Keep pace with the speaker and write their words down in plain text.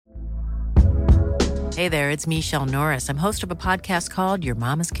Hey there, it's Michelle Norris. I'm host of a podcast called Your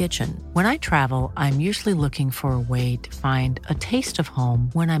Mama's Kitchen. When I travel, I'm usually looking for a way to find a taste of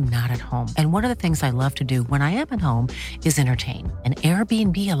home when I'm not at home. And one of the things I love to do when I am at home is entertain. And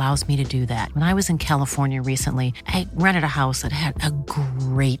Airbnb allows me to do that. When I was in California recently, I rented a house that had a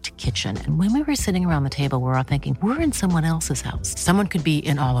great kitchen. And when we were sitting around the table, we were all thinking, we're in someone else's house. Someone could be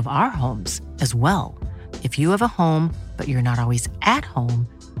in all of our homes as well. If you have a home, but you're not always at home,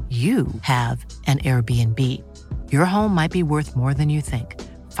 you have an Airbnb. Your home might be worth more than you think.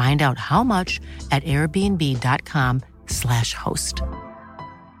 Find out how much at airbnb.com/host.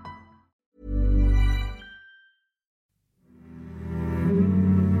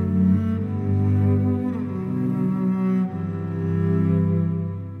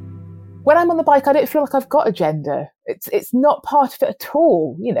 When I'm on the bike, I don't feel like I've got a gender. It's not part of it at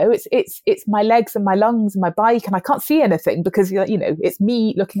all. You know, it's my legs and my lungs and my bike, and I can't see anything because, you know, it's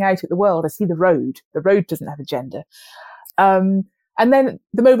me looking out at the world. I see the road. The road doesn't have a gender. And then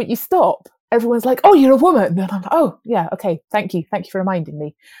the moment you stop, everyone's like, "Oh, you're a woman." And I'm like, "Oh, yeah, okay, thank you for reminding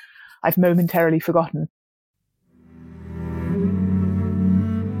me. I've momentarily forgotten."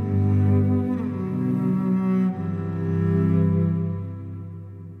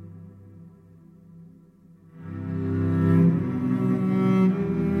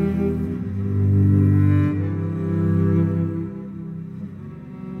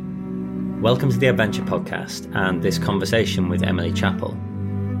 Welcome to the Adventure Podcast and this conversation with Emily Chappell.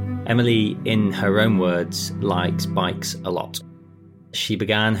 Emily, in her own words, likes bikes a lot. She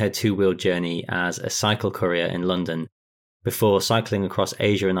began her two-wheel journey as a cycle courier in London before cycling across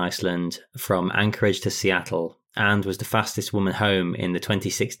Asia and Iceland from Anchorage to Seattle, and was the fastest woman home in the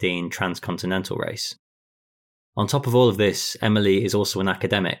 2016 transcontinental race. On top of all of this, Emily is also an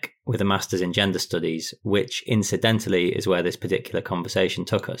academic with a master's in gender studies, which incidentally is where this particular conversation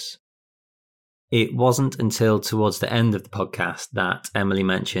took us. It wasn't until towards the end of the podcast that Emily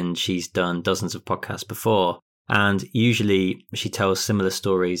mentioned she's done dozens of podcasts before, and usually she tells similar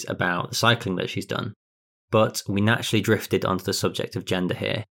stories about the cycling that she's done. But we naturally drifted onto the subject of gender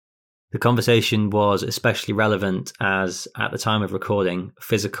here. The conversation was especially relevant as, at the time of recording,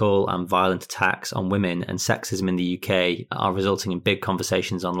 physical and violent attacks on women and sexism in the UK are resulting in big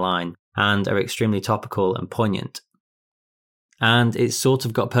conversations online and are extremely topical and poignant. And it sort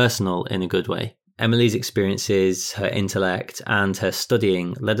of got personal in a good way. Emily's experiences, her intellect, and her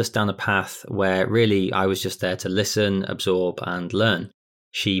studying led us down a path where really I was just there to listen, absorb, and learn.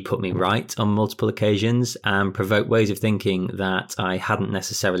 She put me right on multiple occasions and provoked ways of thinking that I hadn't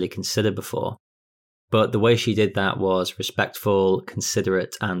necessarily considered before. But the way she did that was respectful,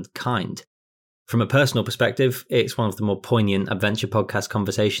 considerate, and kind. From a personal perspective, it's one of the more poignant adventure podcast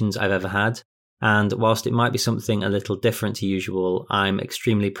conversations I've ever had. And whilst it might be something a little different to usual, I'm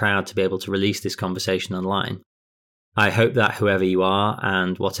extremely proud to be able to release this conversation online. I hope that whoever you are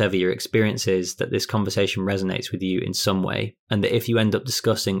and whatever your experience is, that this conversation resonates with you in some way, and that if you end up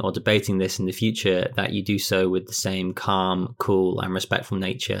discussing or debating this in the future, that you do so with the same calm, cool, and respectful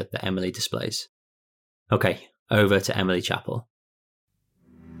nature that Emily displays. Okay, over to Emily Chappell.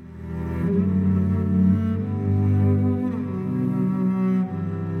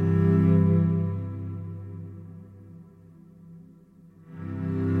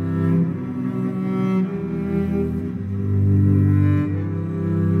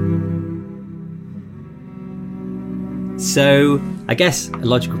 So I guess a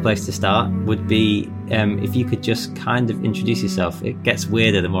logical place to start would be if you could just kind of introduce yourself. It gets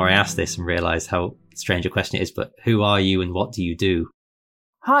weirder the more I ask this and realise how strange a question it is, but who are you and what do you do?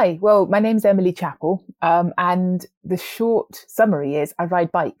 Hi, well, my name's Emily Chappell, and the short summary is I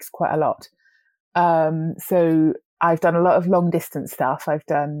ride bikes quite a lot. So I've done a lot of long distance stuff. I've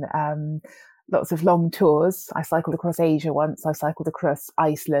done lots of long tours. I cycled across Asia once. I cycled across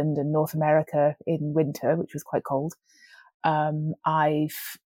Iceland and North America in winter, which was quite cold.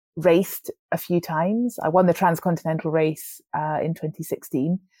 I've raced a few times. I won the transcontinental race in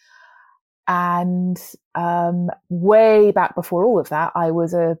 2016. And way back before all of that, I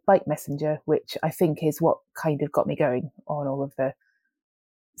was a bike messenger, which I think is what kind of got me going on all of the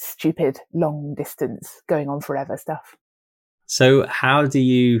stupid long distance, going on forever stuff. So how do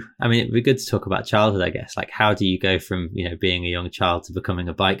you, I mean, it'd be good to talk about childhood, I guess. Like, how do you go from, being a young child to becoming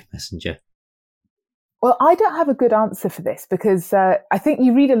a bike messenger? Well, I don't have a good answer for this because I think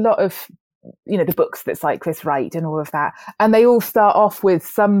you read a lot of, the books that cyclists write and all of that. And they all start off with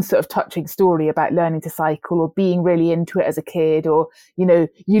some sort of touching story about learning to cycle or being really into it as a kid, or, you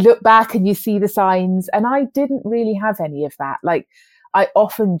look back and you see the signs. And I didn't really have any of that. Like, I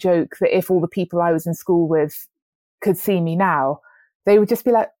often joke that if all the people I was in school with could see me now, they would just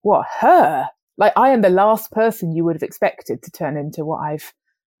be like, what, her? like, I am the last person you would have expected to turn into what I've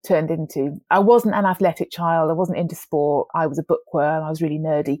turned into. I wasn't an athletic child. I wasn't into sport. I was a bookworm. I was really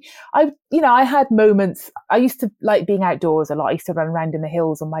nerdy. I had moments. I used to like being outdoors a lot. I used to run around in the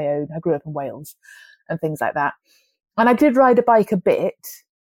hills on my own. I grew up in Wales and things like that. And I did ride a bike a bit,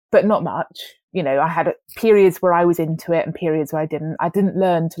 but not much. I had periods where I was into it and periods where I didn't. I didn't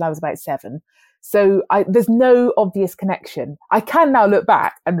learn till I was about 7. So there's no obvious connection. I can now look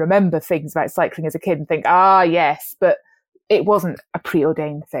back and remember things about cycling as a kid and think, yes, but it wasn't a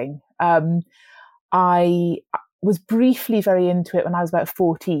preordained thing. I was briefly very into it when I was about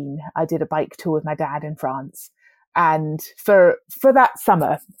 14. I did a bike tour with my dad in France. And for that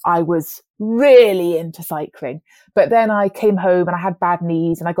summer, I was really into cycling. But then I came home and I had bad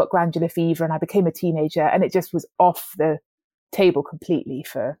knees and I got glandular fever and I became a teenager, and it just was off the table completely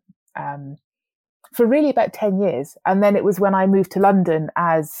for really about 10 years. And then it was when I moved to London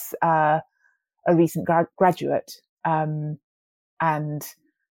as a recent graduate. And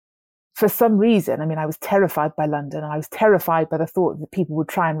for some reason, I was terrified by London, and I was terrified by the thought that people would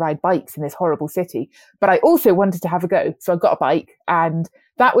try and ride bikes in this horrible city. But I also wanted to have a go. So I got a bike, and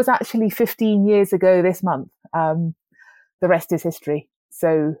that was actually 15 years ago this month. The rest is history.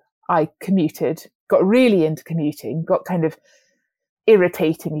 So I commuted, got really into commuting, got kind of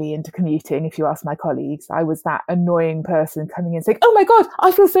irritatingly into commuting, if you ask my colleagues. I was that annoying person coming in saying, oh my God,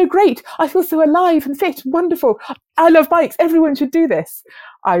 I feel so great. I feel so alive and fit. Wonderful. I love bikes. Everyone should do this.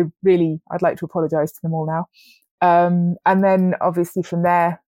 I'd like to apologize to them all now. And then obviously from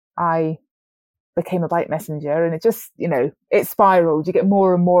there, I became a bike messenger, and it just, it spiraled. You get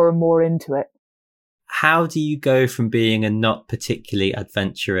more and more and more into it. How do you go from being a not particularly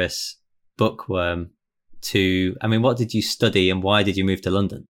adventurous bookworm to, what did you study and why did you move to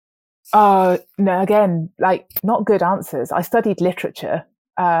London? No, again, not good answers. I studied literature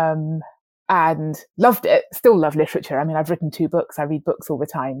and loved it, still love literature. I've written 2 books. I read books all the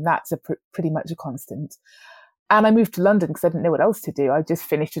time. That's pretty much a constant. And I moved to London because I didn't know what else to do. I just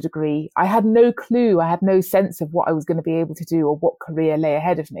finished a degree. I had no clue. I had no sense of what I was going to be able to do or what career lay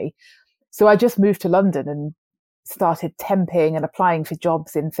ahead of me. So I just moved to London and started temping and applying for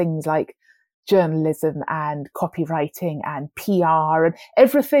jobs in things like journalism and copywriting and PR and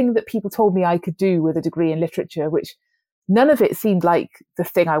everything that people told me I could do with a degree in literature, which none of it seemed like the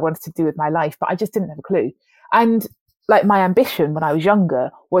thing I wanted to do with my life, but I just didn't have a clue. And my ambition when I was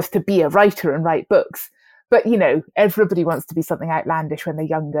younger was to be a writer and write books. But, everybody wants to be something outlandish when they're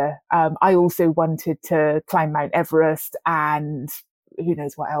younger. I also wanted to climb Mount Everest and who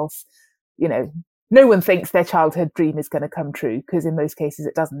knows what else. No one thinks their childhood dream is going to come true, because in most cases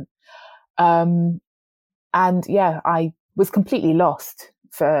it doesn't. I was completely lost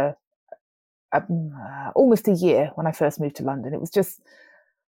for almost a year when I first moved to London. It was just,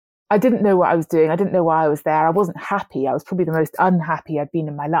 I didn't know what I was doing. I didn't know why I was there. I wasn't happy. I was probably the most unhappy I'd been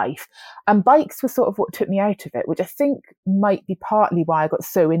in my life. And bikes were sort of what took me out of it, which I think might be partly why I got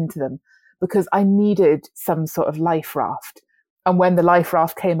so into them, because I needed some sort of life raft. And when the life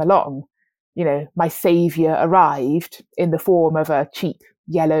raft came along, my saviour arrived in the form of a cheap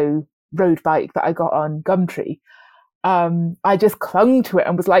yellow road bike that I got on Gumtree. I just clung to it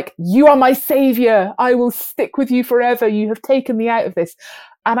and was like, you are my saviour. I will stick with you forever. You have taken me out of this.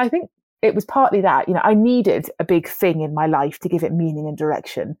 And I think it was partly that, I needed a big thing in my life to give it meaning and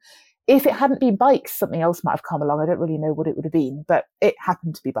direction. If it hadn't been bikes, something else might have come along. I don't really know what it would have been, but it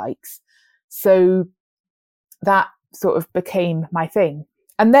happened to be bikes. So that sort of became my thing.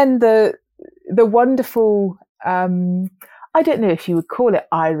 And then the wonderful, I don't know if you would call it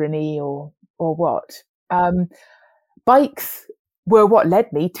irony or what. Bikes were what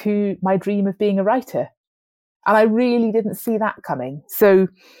led me to my dream of being a writer. And I really didn't see that coming. So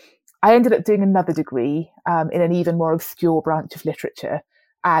I ended up doing another degree in an even more obscure branch of literature.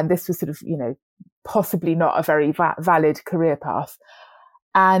 And this was sort of, possibly not a very valid career path,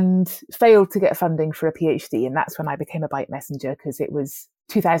 and failed to get funding for a PhD. And that's when I became a bike messenger, because it was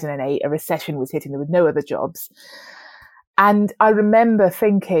 2008, a recession was hitting, there were no other jobs. And I remember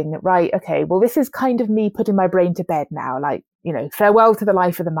thinking, right, okay, well, this is kind of me putting my brain to bed now, farewell to the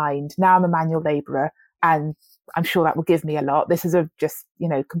life of the mind. Now I'm a manual labourer, and I'm sure that will give me a lot. This is a just,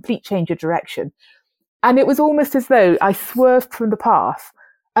 complete change of direction. And it was almost as though I swerved from the path,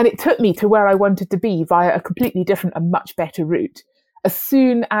 and it took me to where I wanted to be via a completely different and much better route. As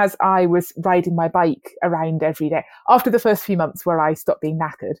soon as I was riding my bike around every day, after the first few months where I stopped being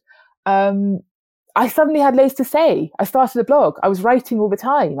knackered, I suddenly had loads to say. I started a blog. I was writing all the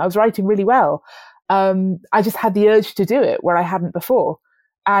time. I was writing really well. I just had the urge to do it where I hadn't before.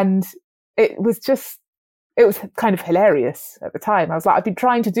 And it was it was kind of hilarious at the time. I was like, I've been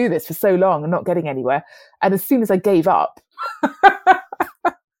trying to do this for so long and not getting anywhere. And as soon as I gave up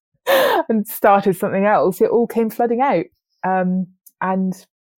and started something else, it all came flooding out. And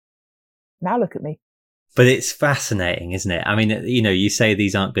now look at me. But it's fascinating, isn't it? I mean, you know, you say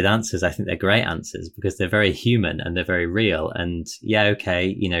these aren't good answers. I think they're great answers because they're very human and they're very real. And yeah,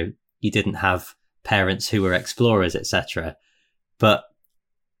 okay, you know, you didn't have parents who were explorers, etc. But,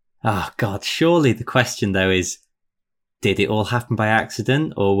 oh God, surely the question though is, did it all happen by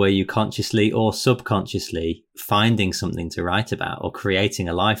accident, or were you consciously or subconsciously finding something to write about or creating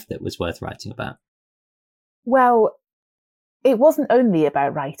a life that was worth writing about? Well, it wasn't only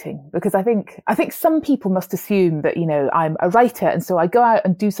about writing, because I think some people must assume that, you know, I'm a writer and so I go out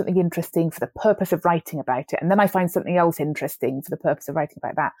and do something interesting for the purpose of writing about it. And then I find something else interesting for the purpose of writing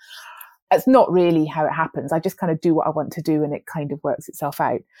about that. That's not really how it happens. I just kind of do what I want to do and it kind of works itself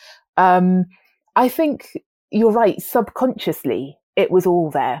out. I think you're right. Subconsciously, it was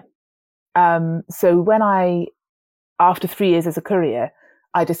all there. So when after 3 years as a courier,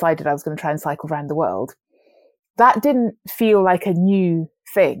 I decided I was going to try and cycle around the world. That didn't feel like a new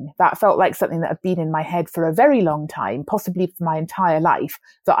thing. That felt like something that had been in my head for a very long time, possibly for my entire life,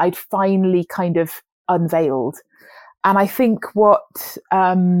 that I'd finally kind of unveiled. And I think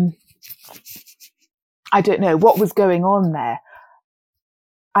I don't know what was going on there.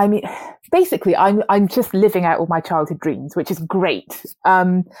 I mean, basically, I'm just living out all my childhood dreams, which is great.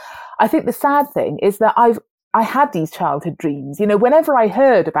 I think the sad thing is that I had these childhood dreams. You know, whenever I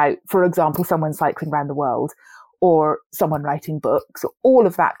heard about, for example, someone cycling around the world or someone writing books or all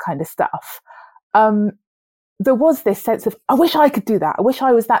of that kind of stuff, there was this sense of, I wish I could do that. I wish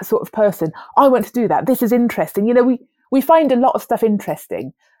I was that sort of person. I want to do that. This is interesting. You know, we find a lot of stuff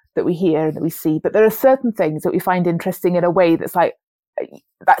interesting that we hear and that we see, but there are certain things that we find interesting in a way that's like,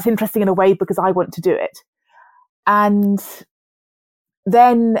 that's interesting in a way because I want to do it. And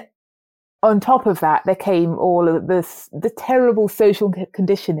then on top of that, there came all of the terrible social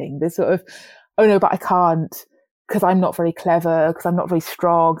conditioning, this sort of, oh no, but I can't because I'm not very clever, because I'm not very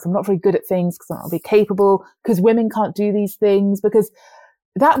strong, because I'm not very good at things, because I'm not very capable, because women can't do these things, because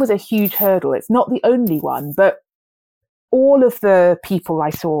that was a huge hurdle. It's not the only one, but all of the people I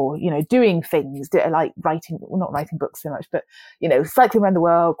saw, you know, doing things like writing, well, not writing books so much, but, you know, cycling around the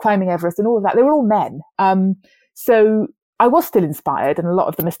world, climbing Everest and all of that, they were all men. So I was still inspired, and a lot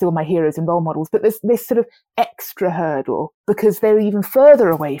of them are still my heroes and role models, but there's this sort of extra hurdle because they're even further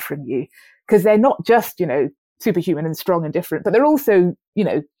away from you, because they're not just, you know, superhuman and strong and different, but they're also, you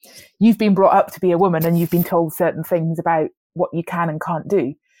know, you've been brought up to be a woman and you've been told certain things about what you can and can't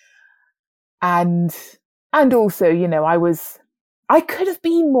do. And also, you know, I could have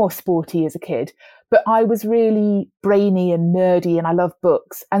been more sporty as a kid, but I was really brainy and nerdy and I love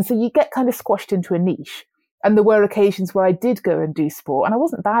books. And so you get kind of squashed into a niche. And there were occasions where I did go and do sport and I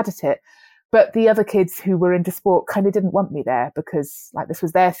wasn't bad at it, but the other kids who were into sport kind of didn't want me there because like this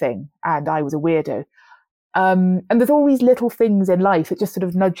was their thing and I was a weirdo. And there's all these little things in life that just sort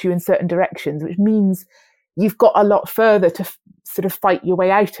of nudge you in certain directions, which means you've got a lot further to sort of fight your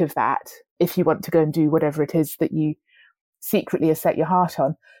way out of that if you want to go and do whatever it is that you secretly have set your heart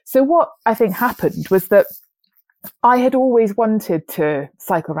on. So what I think happened was that I had always wanted to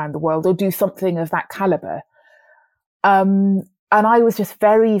cycle around the world or do something of that caliber. And I was just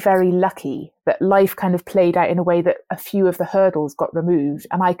very, very lucky that life kind of played out in a way that a few of the hurdles got removed.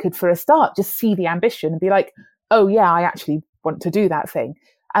 And I could, for a start, just see the ambition and be like, oh yeah, I actually want to do that thing.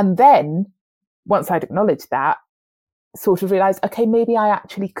 And then once I'd acknowledged that, sort of realized, okay, maybe I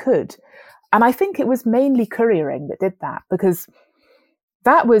actually could. And I think it was mainly couriering that did that, because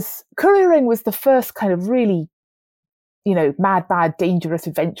couriering was the first kind of really, you know, mad, dangerous,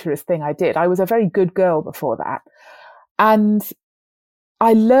 adventurous thing I did. I was a very good girl before that. And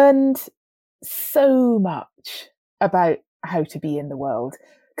I learned so much about how to be in the world,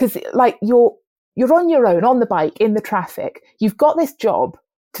 because like you're on your own, on the bike, in the traffic. You've got this job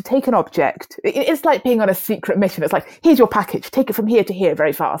to take an object. It's like being on a secret mission. It's like, here's your package, take it from here to here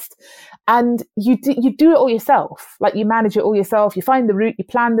very fast. And you do it all yourself. Like you manage it all yourself. You find the route, you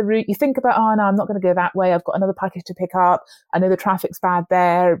plan the route, you think about, oh no, I'm not going to go that way. I've got another package to pick up. I know the traffic's bad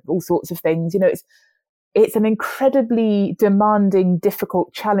there, all sorts of things. You know, it's an incredibly demanding,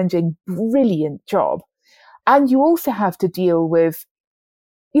 difficult, challenging, brilliant job. And you also have to deal with,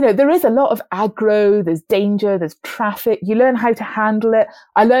 you know, there is a lot of aggro, there's danger, there's traffic. You learn how to handle it.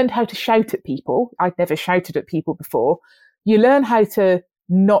 I learned how to shout at people. I'd never shouted at people before. You learn how to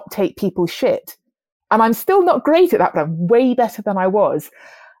not take people's shit. And I'm still not great at that, but I'm way better than I was.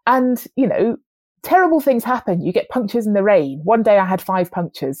 And, you know, terrible things happen. You get punctures in the rain. One day I had 5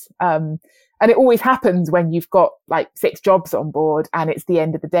 punctures. And And it always happens when you've got like 6 jobs on board and it's the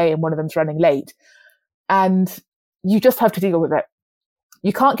end of the day and one of them's running late. And you just have to deal with it.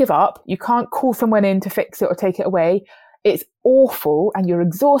 You can't give up. You can't call someone in to fix it or take it away. It's awful and you're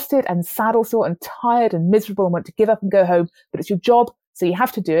exhausted and saddle sore and tired and miserable and want to give up and go home, but it's your job, so you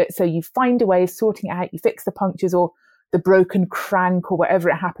have to do it. So you find a way of sorting it out. You fix the punctures or the broken crank or whatever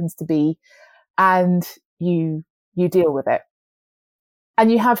it happens to be, and you deal with it.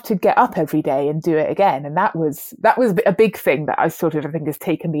 And you have to get up every day and do it again. And that was a big thing that I think has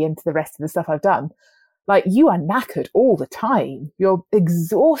taken me into the rest of the stuff I've done. Like, you are knackered all the time. You're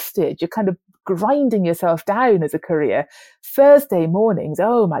exhausted. You're kind of grinding yourself down as a courier. Thursday mornings,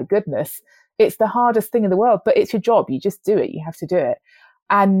 oh my goodness, it's the hardest thing in the world, but it's your job. You just do it. You have to do it.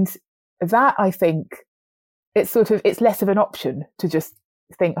 And that, I think, it's less of an option to just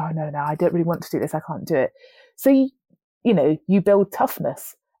think, oh no, I don't really want to do this. I can't do it. So you build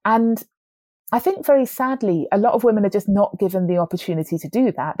toughness. And I think very sadly, a lot of women are just not given the opportunity to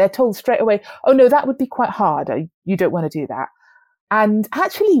do that. They're told straight away, oh no, that would be quite hard. You don't want to do that. And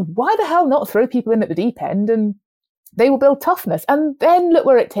actually, why the hell not throw people in at the deep end and they will build toughness? And then look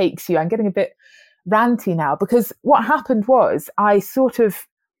where it takes you. I'm getting a bit ranty now, because what happened was I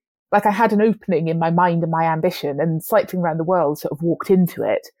had an opening in my mind and my ambition, and cycling around the world sort of walked into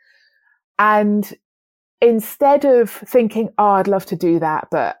it. And instead of thinking, oh, I'd love to do that,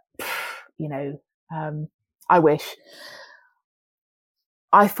 but I wish,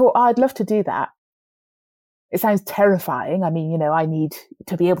 I thought, oh, I'd love to do that. It sounds terrifying. I mean, I need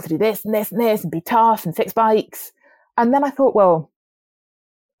to be able to do this and this and this and be tough and fix bikes. And then I thought, well,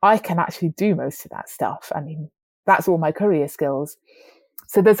 I can actually do most of that stuff. I mean, that's all my courier skills.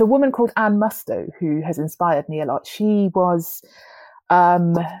 So there's a woman called Anne Musto who has inspired me a lot. She was,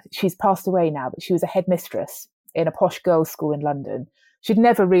 she's passed away now, but she was a headmistress in a posh girls' school in London. She'd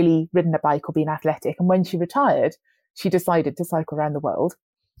never really ridden a bike or been athletic. And when she retired, she decided to cycle around the world.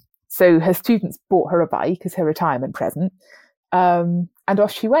 So her students bought her a bike as her retirement present. And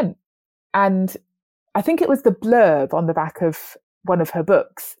off she went. And I think it was the blurb on the back of one of her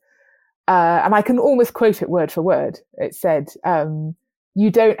books. And I can almost quote it word for word. It said,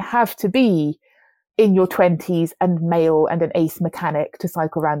 you don't have to be in your 20s and male and an ace mechanic to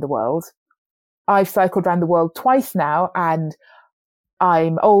cycle around the world. I've cycled around the world twice now, and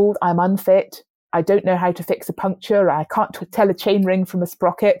I'm old, I'm unfit, I don't know how to fix a puncture, I can't tell a chainring from a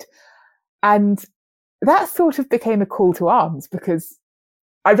sprocket. And that sort of became a call to arms, because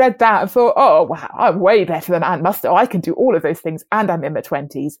I read that and thought, oh, wow, I'm way better than Anne Musto. I can do all of those things, and I'm in my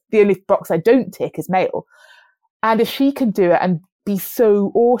 20s. The only box I don't tick is male. And if she can do it and be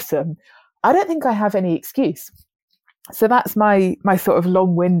so awesome, I don't think I have any excuse. So that's my sort of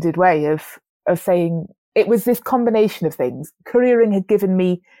long-winded way of saying it was this combination of things. Couriering had given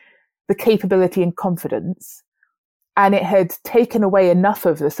me the capability and confidence, and it had taken away enough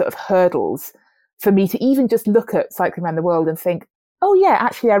of the sort of hurdles for me to even just look at cycling around the world and think, oh yeah,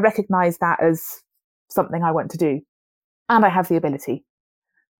 actually I recognise that as something I want to do, and I have the ability.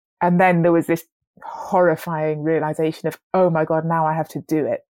 And then there was this horrifying realisation of, oh my God, now I have to do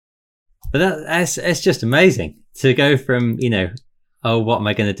it. But it's just amazing to go from, oh, what am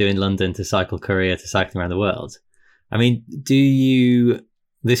I going to do in London, to cycle Courier, to cycling around the world. I mean,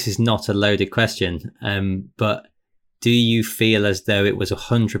 this is not a loaded question, but do you feel as though it was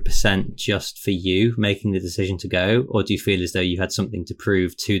 100% just for you making the decision to go, or do you feel as though you had something to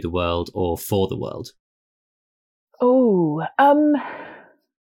prove to the world or for the world? Oh,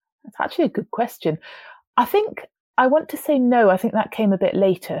 that's actually a good question. I think I want to say no. I think that came a bit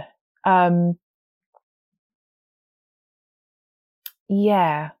later.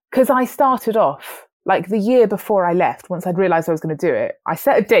 Yeah, because I started off, like the year before I left, once I'd realised I was going to do it, I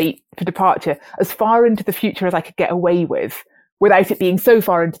set a date for departure as far into the future as I could get away with, without it being so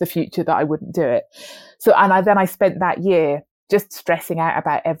far into the future that I wouldn't do it. So, and I spent that year just stressing out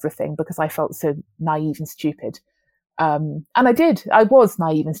about everything because I felt so naive and stupid. And I was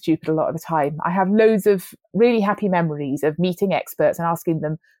naive and stupid a lot of the time. I have loads of really happy memories of meeting experts and asking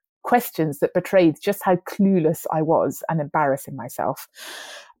them questions that betrayed just how clueless I was and embarrassing myself.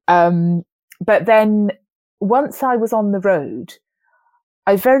 But then once I was on the road,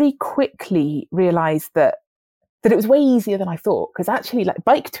 I very quickly realised that it was way easier than I thought, because actually, like,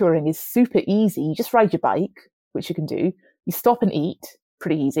 bike touring is super easy. You just ride your bike, which you can do. You stop and eat,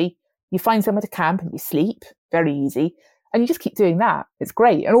 pretty easy. You find somewhere to camp and you sleep, very easy. And you just keep doing that. It's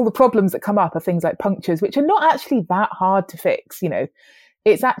great. And all the problems that come up are things like punctures, which are not actually that hard to fix,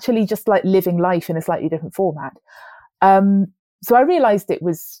 It's actually just like living life in a slightly different format. So I realised it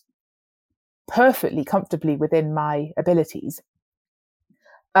was perfectly comfortably within my abilities.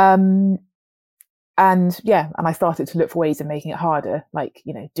 And I started to look for ways of making it harder, like,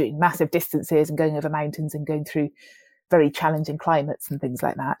 doing massive distances and going over mountains and going through very challenging climates and things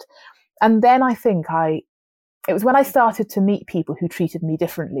like that. And then I think it was when I started to meet people who treated me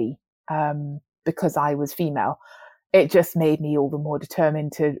differently, because I was female, it just made me all the more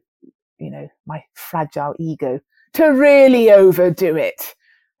determined to, my fragile ego, to really overdo it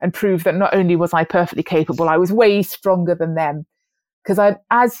and prove that not only was I perfectly capable, I was way stronger than them. Because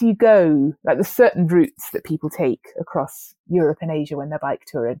as you go, like there's certain routes that people take across Europe and Asia when they're bike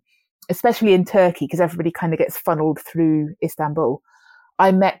touring, especially in Turkey, because everybody kind of gets funneled through Istanbul.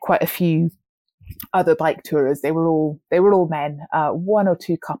 I met quite a few other bike tourers. They were all men, one or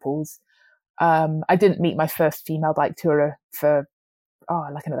two couples. I didn't meet my first female bike tourer for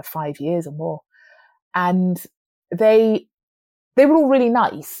like another 5 years or more, and they were all really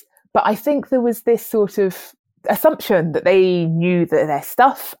nice. But I think there was this sort of assumption that they knew their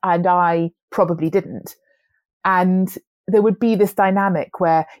stuff and I probably didn't. And there would be this dynamic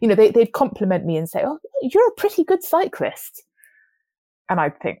where, they'd compliment me and say, "Oh, you're a pretty good cyclist." And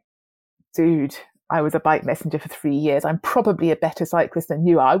I'd think, dude, I was a bike messenger for 3 years. I'm probably a better cyclist than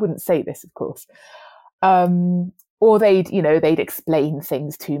you are. I wouldn't say this, of course. Or they'd explain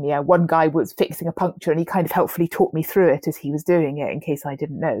things to me. One guy was fixing a puncture and he kind of helpfully talked me through it as he was doing it in case I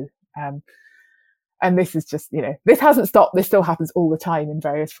didn't know. And this is just, this hasn't stopped. This still happens all the time in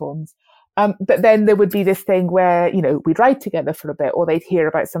various forms. But then there would be this thing where, we'd ride together for a bit, or they'd hear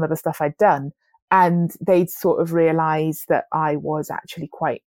about some of the stuff I'd done, and they'd sort of realize that I was actually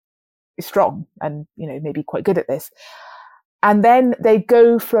quite strong and, maybe quite good at this. And then they'd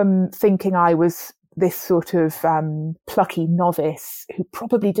go from thinking I was this sort of plucky novice who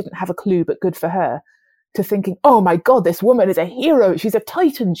probably didn't have a clue, but good for her, to thinking, "Oh my God, this woman is a hero. She's a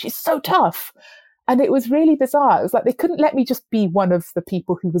titan. She's so tough." And it was really bizarre. It was like they couldn't let me just be one of the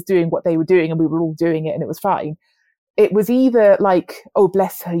people who was doing what they were doing and we were all doing it and it was fine. It was either like, "Oh,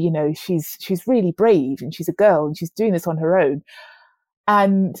 bless her, she's really brave and she's a girl and she's doing this on her own."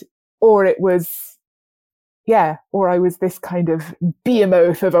 Or it was, or I was this kind of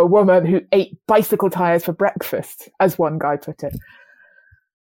behemoth of a woman who ate bicycle tires for breakfast, as one guy put it.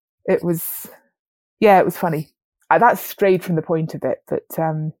 It was funny. That strayed from the point a bit, but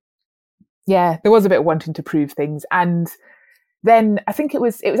there was a bit of wanting to prove things. And then I think it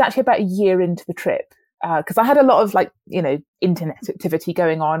was actually about a year into the trip, because I had a lot of internet activity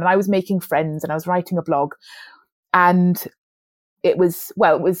going on and I was making friends and I was writing a blog. And it was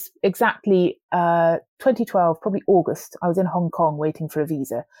exactly 2012, probably August. I was in Hong Kong waiting for a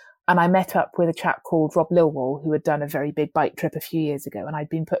visa, and I met up with a chap called Rob Lilwall, who had done a very big bike trip a few years ago, and I'd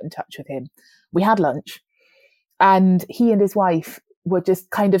been put in touch with him. We had lunch, and he and his wife were just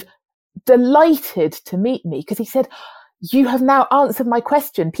kind of delighted to meet me, because he said, "You have now answered my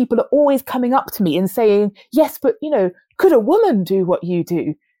question. People are always coming up to me and saying, 'Yes, but could a woman do what you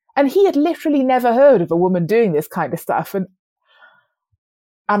do?'" And he had literally never heard of a woman doing this kind of stuff.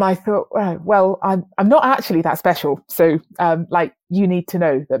 And I thought, well, I'm not actually that special. So, you need to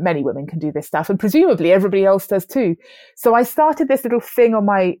know that many women can do this stuff, and presumably everybody else does too. So I started this little thing on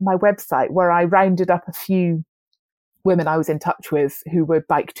my website where I rounded up a few women I was in touch with who were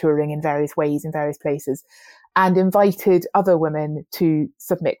bike touring in various ways in various places, and invited other women to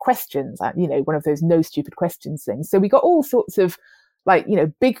submit questions, one of those no stupid questions things. So we got all sorts of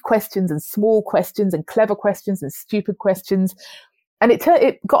big questions and small questions and clever questions and stupid questions. And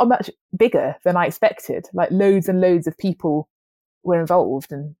it got much bigger than I expected. Loads and loads of people were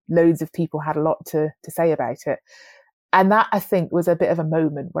involved and loads of people had a lot to say about it. And that, I think, was a bit of a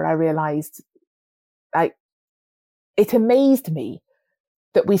moment where I realized, it amazed me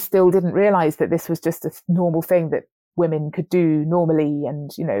that we still didn't realize that this was just a normal thing that women could do normally and,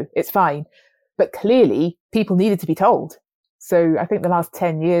 it's fine. But clearly people needed to be told. So I think the last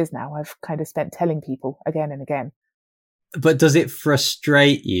 10 years now, I've kind of spent telling people again and again. But does it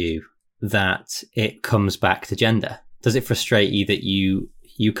frustrate you that it comes back to gender? Does it frustrate you that you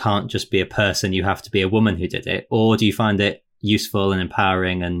can't just be a person, you have to be a woman who did it? Or do you find it useful and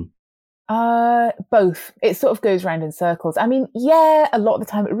empowering? And both. It sort of goes round in circles. I mean, a lot of the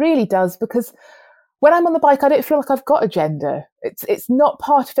time it really does, because when I'm on the bike, I don't feel like I've got a gender. It's not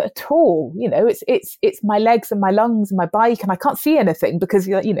part of it at all. It's my legs and my lungs and my bike, and I can't see anything because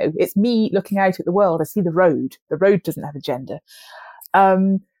it's me looking out at the world. I see the road. The road doesn't have a gender.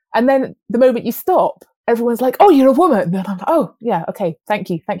 And then the moment you stop, everyone's like, "Oh, you're a woman," and I'm like, "Oh, yeah, okay, thank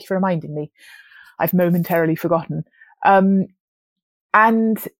you for reminding me. I've momentarily forgotten." And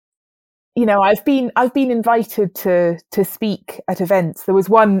I've been invited to speak at events. There was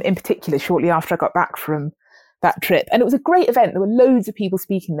one in particular shortly after I got back from that trip. And it was a great event. There were loads of people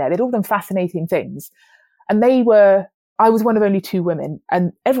speaking there. They'd all done fascinating things. And I was one of only 2 women,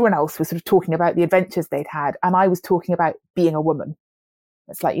 and everyone else was sort of talking about the adventures they'd had. And I was talking about being a woman.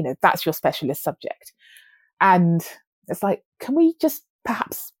 It's like, that's your specialist subject. And it's like, can we just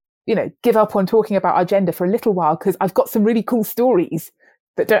perhaps, give up on talking about our gender for a little while? Because I've got some really cool stories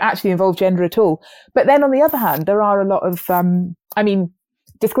that don't actually involve gender at all. But then on the other hand, there are a lot of,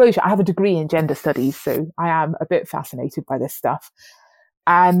 disclosure, I have a degree in gender studies, so I am a bit fascinated by this stuff.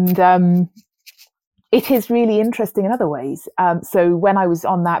 And it is really interesting in other ways. So when I was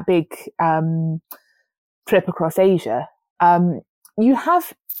on that big trip across Asia, you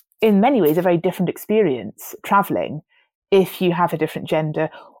have, in many ways, a very different experience traveling if you have a different gender,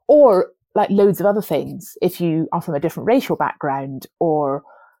 or like loads of other things, if you are from a different racial background, or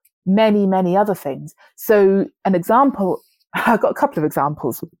many, many other things. So an example, I've got a couple of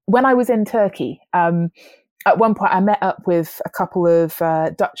examples. When I was in Turkey, at one point I met up with a couple of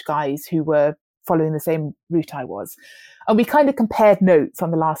Dutch guys who were following the same route I was. And we kind of compared notes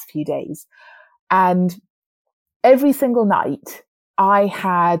on the last few days. And every single night I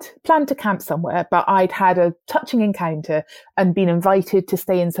had planned to camp somewhere, but I'd had a touching encounter and been invited to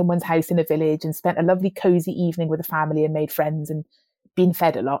stay in someone's house in a village and spent a lovely cozy evening with a family and made friends and been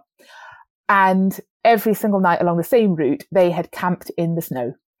fed a lot. And every single night along the same route, they had camped in the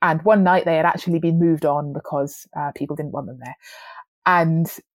snow. And one night they had actually been moved on because people didn't want them there.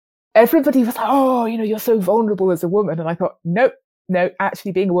 And everybody was like, oh, you're so vulnerable as a woman. And I thought, no,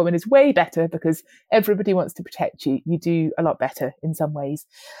 actually being a woman is way better because everybody wants to protect you. You do a lot better in some ways.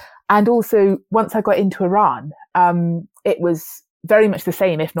 And also, once I got into Iran, it was very much the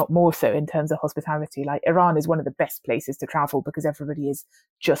same, if not more so, in terms of hospitality. Like, Iran is one of the best places to travel because everybody is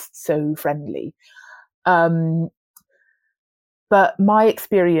just so friendly. But my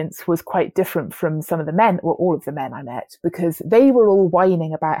experience was quite different from some of the men, or all of the men I met, because they were all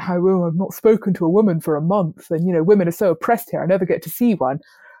whining about how, I've not spoken to a woman for a month. And, women are so oppressed here. I never get to see one.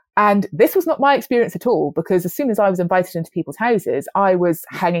 And this was not my experience at all, because as soon as I was invited into people's houses, I was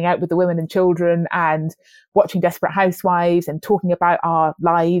hanging out with the women and children and watching Desperate Housewives and talking about our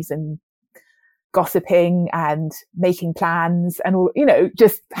lives and gossiping and making plans and all,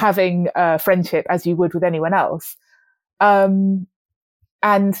 just having a friendship as you would with anyone else. And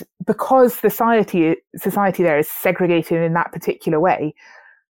because society there is segregated in that particular way,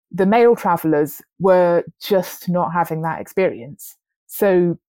 the male travelers were just not having that experience.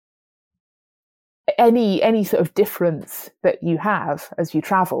 So any sort of difference that you have as you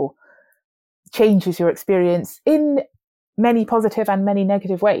travel changes your experience in many positive and many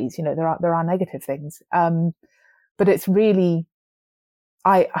negative ways. There are negative things. But it's really,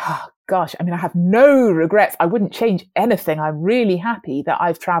 I have no regrets. I wouldn't change anything. I'm really happy that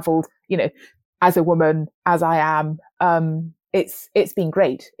I've traveled, as a woman, as I am. It's been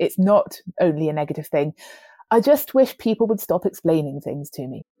great. It's not only a negative thing. I just wish people would stop explaining things to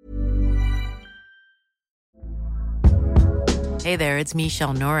me. Hey there, it's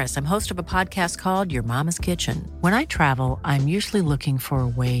Michelle Norris. I'm host of a podcast called Your Mama's Kitchen. When I travel, I'm usually looking for a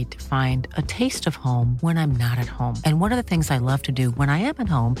way to find a taste of home when I'm not at home. And one of the things I love to do when I am at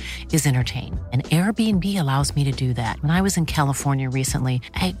home is entertain. And Airbnb allows me to do that. When I was in California recently,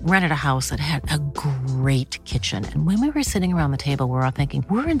 I rented a house that had a great kitchen. And when we were sitting around the table, we were all thinking,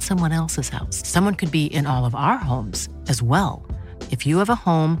 we're in someone else's house. Someone could be in all of our homes as well. If you have a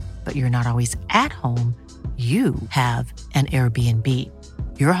home, but you're not always at home, you have an Airbnb.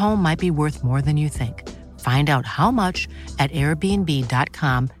 Your home might be worth more than you think. Find out how much at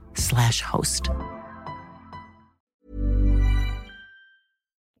airbnb.com/host.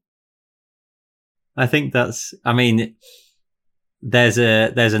 I think there's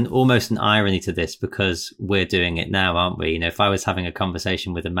an almost an irony to this because we're doing it now, aren't we? If I was having a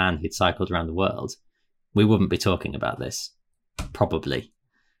conversation with a man who'd cycled around the world, we wouldn't be talking about this. Probably.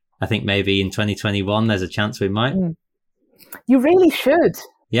 I think maybe in 2021, there's a chance we might. You really should.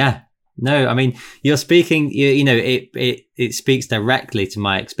 Yeah. No, you're speaking, it speaks directly to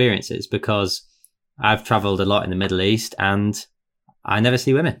my experiences because I've traveled a lot in the Middle East and I never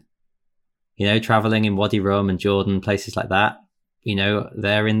see women, traveling in Wadi Rum and Jordan, places like that,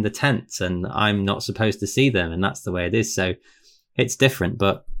 they're in the tents and I'm not supposed to see them. And that's the way it is. So it's different,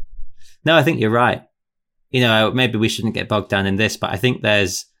 but no, I think you're right. Maybe we shouldn't get bogged down in this, but I think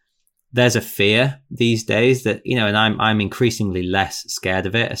there's a fear these days that, and I'm increasingly less scared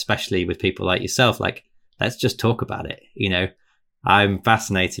of it, especially with people like yourself. Like, let's just talk about it. I'm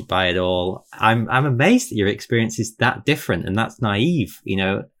fascinated by it all. I'm amazed that your experience is that different, and that's naive,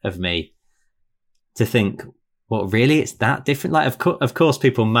 of me to think, well, really, it's that different. Like, of course,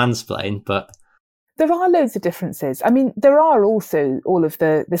 people mansplain, but There are loads of differences. I mean, there are also all of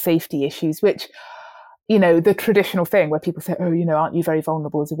the safety issues, which, you know, the traditional thing where people say, oh, you know, aren't you very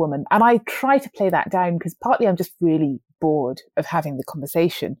vulnerable as a woman? And I try to play that down because partly I'm just really bored of having the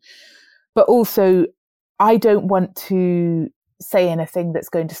conversation. But also, I don't want to say anything that's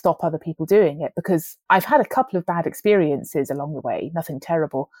going to stop other people doing it, because I've had a couple of bad experiences along the way, nothing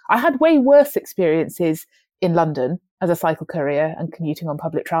terrible. I had way worse experiences in London as a cycle courier and commuting on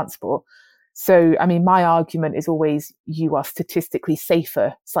public transport. So, I mean, my argument is always you are statistically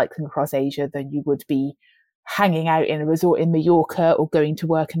safer cycling across Asia than you would be hanging out in a resort in Mallorca or going to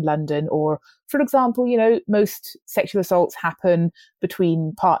work in London. Or, for example, you know, most sexual assaults happen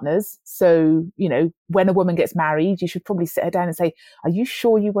between partners. So, you know, when a woman gets married, you should probably sit her down and say, are you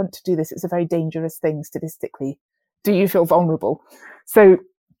sure you want to do this? It's a very dangerous thing statistically. Do you feel vulnerable? So,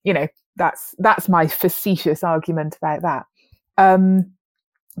 you know, that's my facetious argument about that.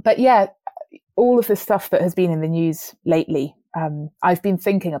 But yeah, all of the stuff that has been in the news lately, I've been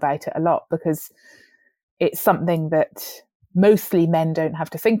thinking about it a lot because it's something that mostly men don't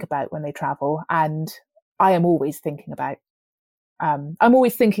have to think about when they travel. And I am always thinking about. I'm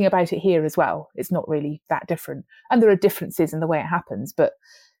always thinking about it here as well. It's not really that different. And there are differences in the way it happens, but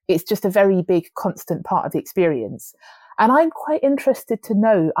it's just a very big constant part of the experience. And I'm quite interested to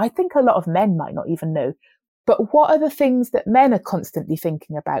know, I think a lot of men might not even know, but what are the things that men are constantly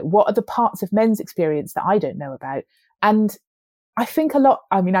thinking about? What are the parts of men's experience that I don't know about? And I think a lot,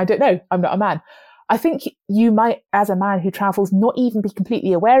 I mean, I don't know, I'm not a man. I think you might, as a man who travels, not even be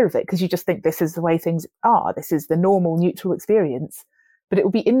completely aware of it because you just think this is the way things are. This is the normal, neutral experience. But it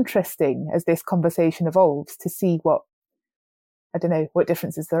will be interesting as this conversation evolves to see what, I don't know, what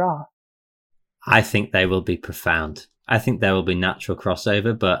differences there are. I think they will be profound. I think there will be natural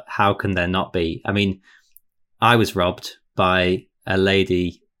crossover, but how can there not be? I mean, I was robbed by a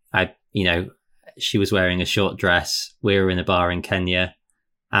lady. She was wearing a short dress. We were in a bar in Kenya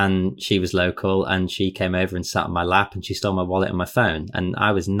and she was local and she came over and sat on my lap and she stole my wallet and my phone. And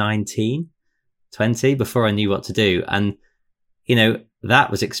I was 19, 20 before I knew what to do. And, you know,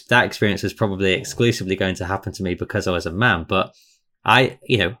 that experience was probably exclusively going to happen to me because I was a man. But I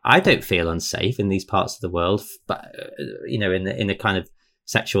don't feel unsafe in these parts of the world, but, you know, in a kind of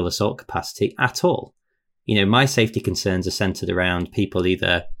sexual assault capacity at all. You know, my safety concerns are centered around people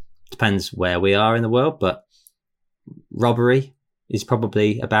either, depends where we are in the world, but robbery is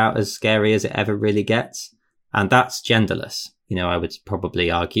probably about as scary as it ever really gets. And that's genderless, you know, I would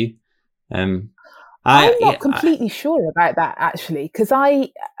probably argue. I'm not completely sure about that, actually, because I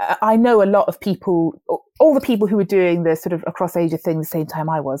know a lot of people, all the people who were doing the sort of across Asia thing the same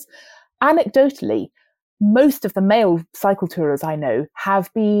time I was. Anecdotally, most of the male cycle tourers I know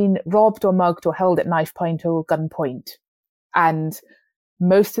have been robbed or mugged or held at knife point or gunpoint. And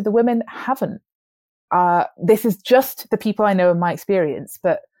most of the women haven't. This is just the people I know in my experience,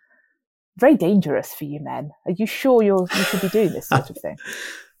 but very dangerous for you men. Are you sure you should be doing this sort of thing?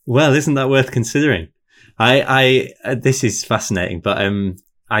 Well, isn't that worth considering? This is fascinating, but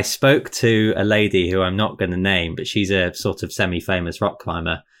I spoke to a lady who I'm not going to name, but she's a sort of semi-famous rock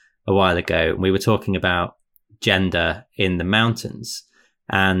climber a while ago. And we were talking about gender in the mountains.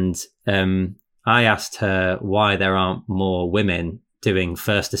 And I asked her why there aren't more women doing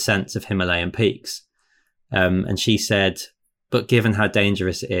first ascents of Himalayan peaks. And she said, but given how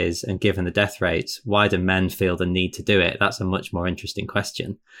dangerous it is and given the death rates, why do men feel the need to do it? That's a much more interesting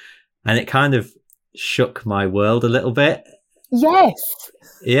question. And it kind of shook my world a little bit. Yes.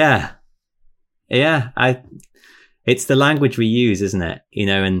 Yeah. It's the language we use, isn't it? You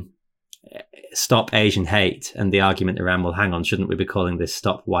know, and stop Asian hate and the argument around, well, hang on, shouldn't we be calling this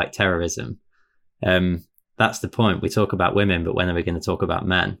stop white terrorism? That's the point. We talk about women, but when are we going to talk about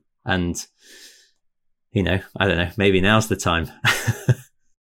men? And, you know, I don't know, maybe now's the time.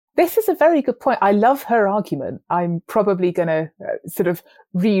 This is a very good point. I love her argument. I'm probably going to sort of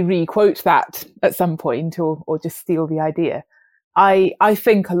re-quote that at some point or just steal the idea. I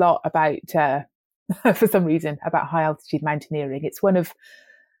think a lot about, for some reason, about high altitude mountaineering. It's one of,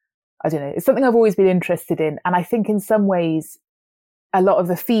 I don't know, it's something I've always been interested in. And I think in some ways, a lot of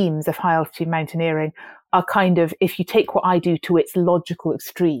the themes of high altitude mountaineering are kind of, if you take what I do to its logical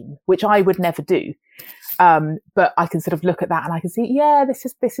extreme, which I would never do. But I can sort of look at that and I can see, yeah, this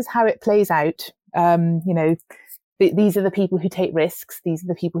is how it plays out. You know, these are the people who take risks. These are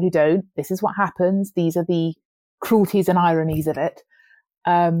the people who don't. This is what happens. These are the cruelties and ironies of it.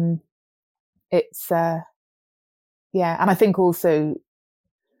 Yeah. And I think also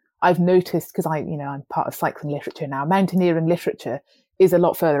I've noticed, because I'm part of cycling literature now, mountaineering literature is a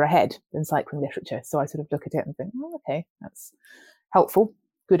lot further ahead than cycling literature. So I sort of look at it and think, oh, okay, that's helpful,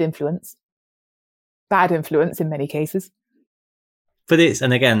 good influence. bad influence in many cases. But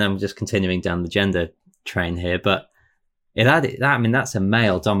and again, I'm just continuing down the gender train here, but that's a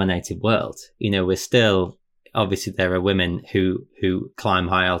male-dominated world. We're still, obviously there are women who climb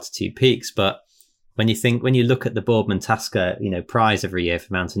high altitude peaks, but when you look at the Boardman-Tasker, prize every year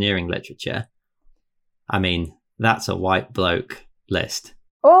for mountaineering literature, that's a white bloke list.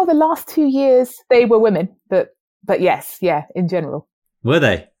 Oh, the last 2 years they were women, but yes, yeah, in general. Were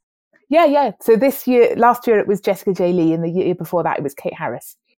they? Yeah. So last year it was Jessica J. Lee, and the year before that it was Kate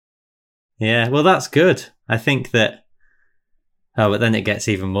Harris. Yeah, well, that's good. I think that. Oh, but then it gets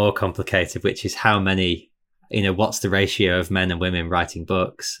even more complicated, which is how many, what's the ratio of men and women writing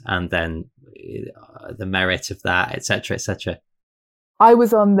books, and then the merit of that, etc., etc. I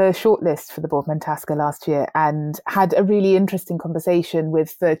was on the shortlist for the Boardman-Tasker last year and had a really interesting conversation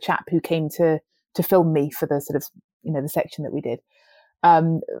with the chap who came to film me for the sort of, the section that we did.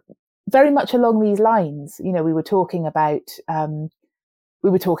 Very much along these lines, we were talking about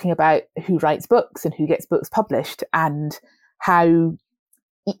who writes books and who gets books published, and how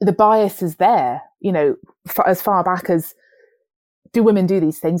the bias is there, as far back as, do women do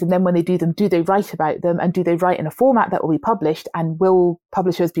these things? And then when they do them, do they write about them? And do they write in a format that will be published? And will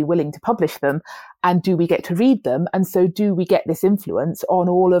publishers be willing to publish them? And do we get to read them? And so do we get this influence on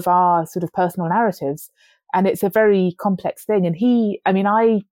all of our sort of personal narratives? And it's a very complex thing.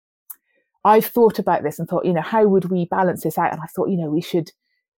 And I've thought about this and thought, how would we balance this out? And I thought, we should,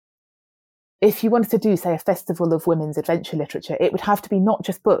 if you wanted to do, say, a festival of women's adventure literature, it would have to be not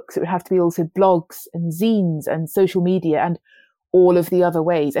just books. It would have to be also blogs and zines and social media and all of the other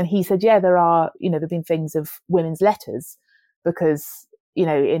ways. And he said, yeah, there've been things of women's letters because,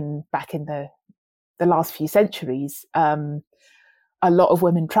 back in the last few centuries, a lot of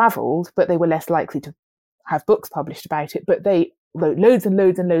women travelled, but they were less likely to have books published about it. But they wrote loads and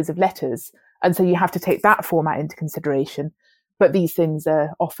loads and loads of letters. And so you have to take that format into consideration. But these things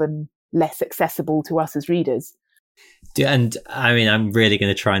are often less accessible to us as readers. And I'm really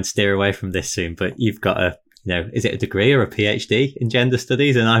going to try and steer away from this soon, but you've got is it a degree or a PhD in gender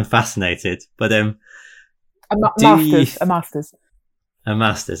studies? And I'm fascinated. But a master's. A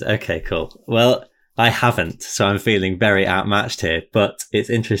master's. Okay, cool. Well, I haven't, so I'm feeling very outmatched here, but it's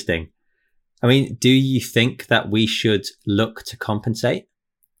interesting. Do you think that we should look to compensate?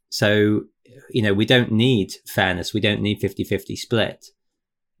 So, we don't need fairness. We don't need 50-50 split.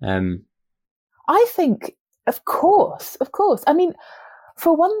 I think, of course.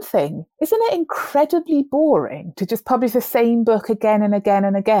 For one thing, isn't it incredibly boring to just publish the same book again and again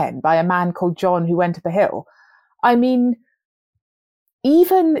and again by a man called John who went up a hill?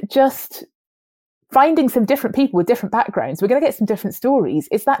 Even just finding some different people with different backgrounds, we're going to get some different stories.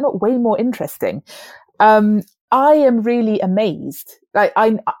 Is that not way more interesting? I am really amazed.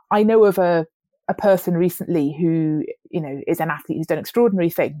 I know of a person recently who, is an athlete who's done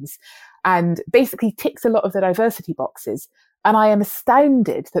extraordinary things and basically ticks a lot of the diversity boxes. And I am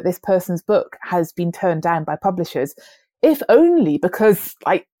astounded that this person's book has been turned down by publishers, if only because,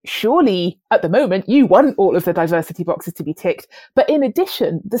 surely at the moment you want all of the diversity boxes to be ticked. But in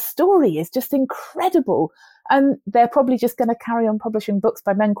addition, the story is just incredible. And they're probably just going to carry on publishing books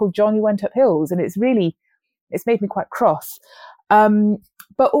by men called John who went up hills. And it's made me quite cross.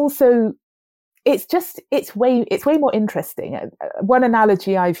 But also, it's way more interesting. One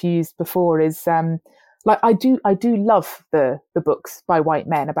analogy I've used before is, I do love the books by white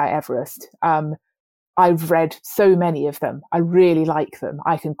men about Everest. I've read so many of them. I really like them.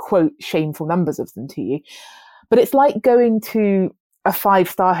 I can quote shameful numbers of them to you. But it's like going to a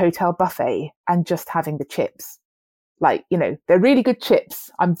 5-star hotel buffet and just having the chips. They're really good chips.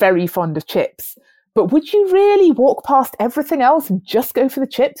 I'm very fond of chips. But would you really walk past everything else and just go for the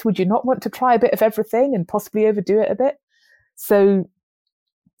chips? Would you not want to try a bit of everything and possibly overdo it a bit? So,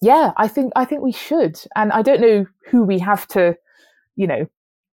 yeah, I think we should. And I don't know who we have to,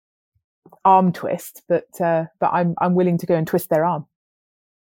 arm twist, but I'm willing to go and twist their arm.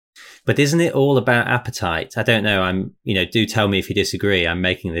 But isn't it all about appetite? I don't know. Do tell me if you disagree. I'm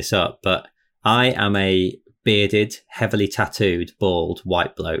making this up, but I am a bearded, heavily tattooed, bald,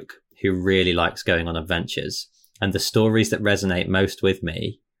 white bloke who really likes going on adventures. And the stories that resonate most with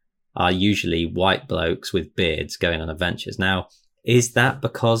me are usually white blokes with beards going on adventures. Now, is that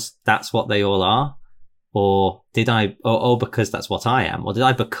because that's what they all are? Or or because that's what I am? Or did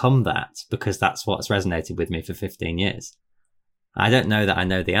I become that because that's what's resonated with me for 15 years? I don't know that I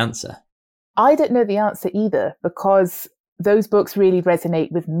know the answer. I don't know the answer either, because those books really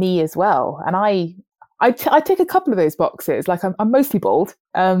resonate with me as well. And I tick a couple of those boxes. I'm mostly bald.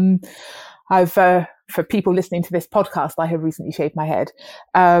 I've, for people listening to this podcast, I have recently shaved my head.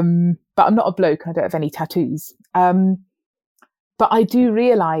 But I'm not a bloke. I don't have any tattoos. But I do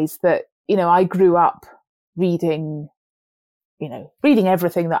realise that, I grew up reading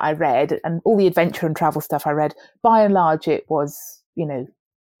everything that I read, and all the adventure and travel stuff I read. By and large, it was,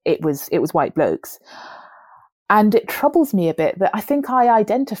 it was white blokes. And it troubles me a bit that I think I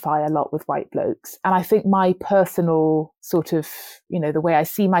identify a lot with white blokes. And I think my personal sort of, the way I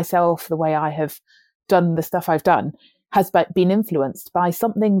see myself, the way I have done the stuff I've done, has been influenced by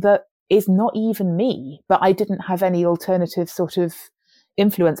something that is not even me, but I didn't have any alternative sort of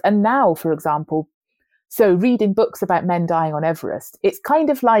influence. And now, for example, so reading books about men dying on Everest, it's kind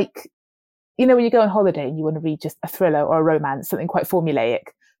of like, when you go on holiday and you want to read just a thriller or a romance, something quite formulaic,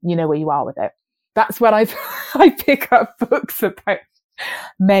 you know where you are with it. That's when I pick up books about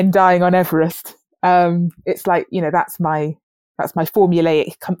men dying on Everest. It's like, that's my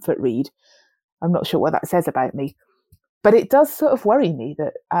formulaic comfort read. I'm not sure what that says about me, but it does sort of worry me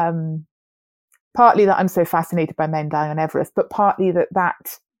that partly that I'm so fascinated by men dying on Everest, but partly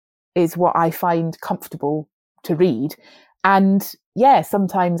that is what I find comfortable to read. And yeah,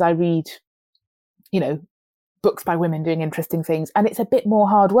 sometimes I read, books by women doing interesting things, and it's a bit more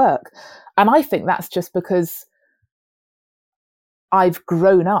hard work. And I think that's just because I've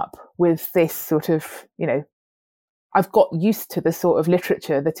grown up with this sort of, I've got used to the sort of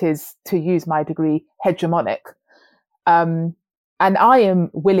literature that is, to use my degree, hegemonic. And I am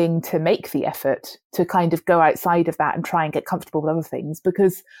willing to make the effort to kind of go outside of that and try and get comfortable with other things,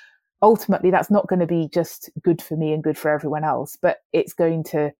 because ultimately that's not going to be just good for me and good for everyone else, but it's going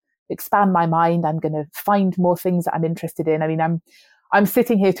to expand my mind. I'm going to find more things that I'm interested in. I mean, I'm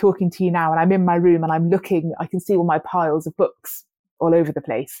sitting here talking to you now, and I'm in my room and I'm looking, I can see all my piles of books all over the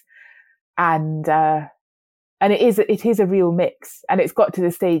place. And it is a real mix. And it's got to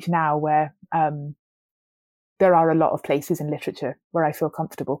the stage now where there are a lot of places in literature where I feel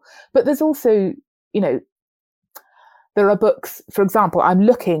comfortable. But there's also, there are books, for example, I'm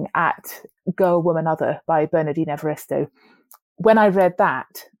looking at Girl, Woman, Other by Bernardine Evaristo. When I read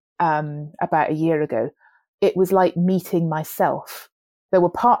that about a year ago, it was like meeting myself. There were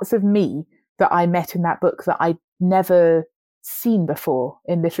parts of me that I met in that book that I'd never seen before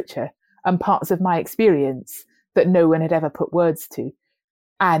in literature, and parts of my experience that no one had ever put words to.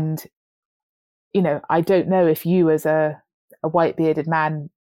 And, I don't know if you as a white bearded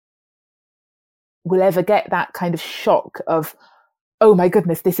man will ever get that kind of shock of, oh my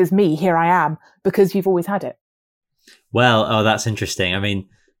goodness, this is me, here I am, because you've always had it. Well, that's interesting. I mean,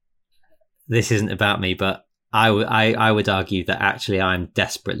 this isn't about me, but I would argue that actually I'm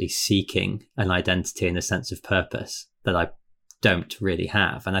desperately seeking an identity and a sense of purpose that I don't really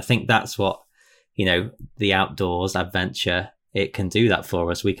have. And I think that's what, the outdoors, adventure, it can do that for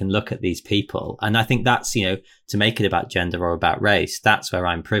us. We can look at these people. And I think that's, to make it about gender or about race, that's where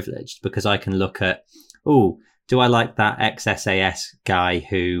I'm privileged, because I can look at, do I like that ex-SAS guy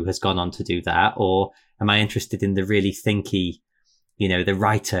who has gone on to do that? Or am I interested in the really thinky, the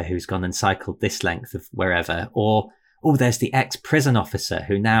writer who's gone and cycled this length of wherever? Or, there's the ex-prison officer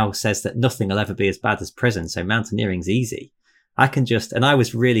who now says that nothing will ever be as bad as prison, so mountaineering's easy. I can just, and I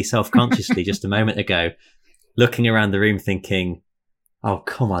was really self-consciously just a moment ago looking around the room thinking, oh,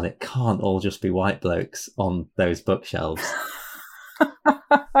 come on, it can't all just be white blokes on those bookshelves.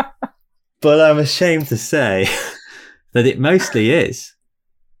 But I'm ashamed to say that it mostly is.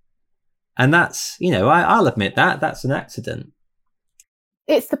 And that's, I'll admit that's an accident.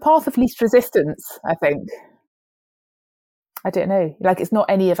 It's the path of least resistance, I think. I don't know. Like, it's not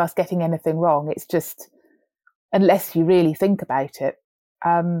any of us getting anything wrong. It's just, unless you really think about it,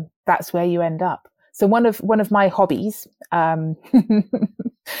 that's where you end up. So one of my hobbies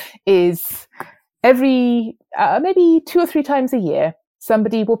is every maybe 2 or 3 times a year,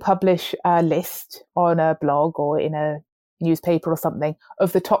 somebody will publish a list on a blog or in a newspaper or something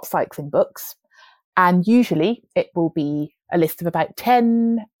of the top cycling books. And usually it will be a list of about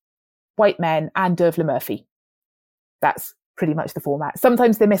 10 white men and Dervla Murphy. That's pretty much the format.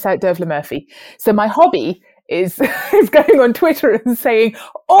 Sometimes they miss out Dervla Murphy. So my hobby is going on Twitter and saying,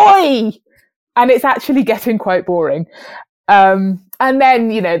 "Oi!" And it's actually getting quite boring. And then,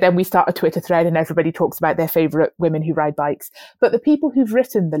 then we start a Twitter thread and everybody talks about their favourite women who ride bikes. But the people who've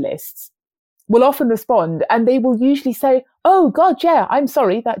written the lists will often respond, and they will usually say, "Oh God, yeah, I'm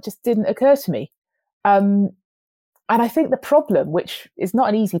sorry, that just didn't occur to me." And I think the problem, which is not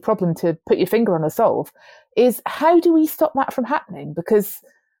an easy problem to put your finger on or solve, is how do we stop that from happening? Because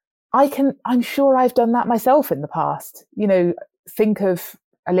I'm sure I've done that myself in the past. Think of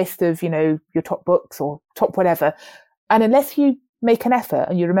a list of, your top books or top whatever. And unless you make an effort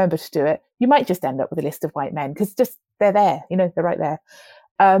and you remember to do it, you might just end up with a list of white men because just they're there, they're right there.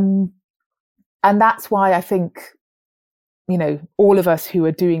 And that's why I think, all of us who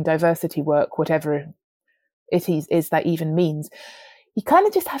are doing diversity work, whatever it is that even means, you kind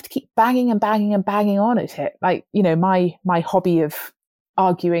of just have to keep banging and banging and banging on at it. Like, my hobby of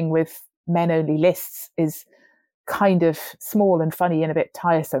arguing with men-only lists is kind of small and funny and a bit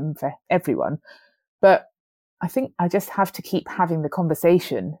tiresome for everyone. But I think I just have to keep having the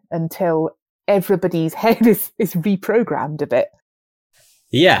conversation until everybody's head is reprogrammed a bit.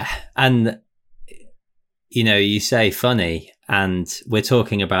 Yeah. And, you say funny, and we're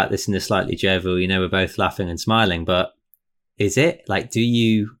talking about this in a slightly jovial, we're both laughing and smiling, but is it like,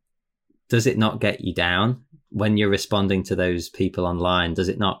 does it not get you down when you're responding to those people online? Does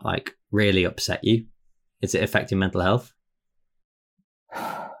it not like really upset you? Is it affecting mental health?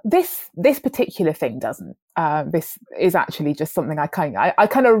 This particular thing doesn't. This is actually just something I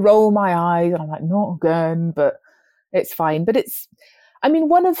kind of roll my eyes and I'm like, not again, but it's fine. But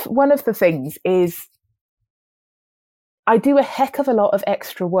one of the things is I do a heck of a lot of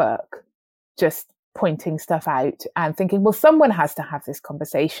extra work just pointing stuff out and thinking, well, someone has to have this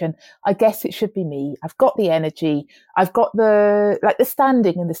conversation. I guess it should be me. I've got the energy. I've got the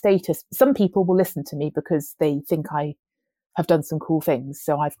standing and the status. Some people will listen to me because they think I have done some cool things.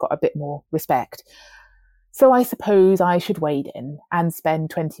 So I've got a bit more respect. So I suppose I should wade in and spend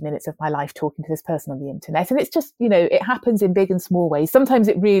 20 minutes of my life talking to this person on the internet. And it's just, it happens in big and small ways. Sometimes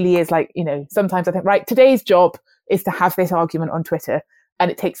it really is like, sometimes I think, right, today's job is to have this argument on Twitter. And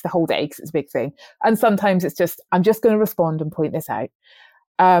it takes the whole day because it's a big thing. And sometimes it's just, I'm just going to respond and point this out.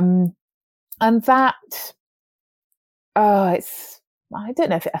 And that, I don't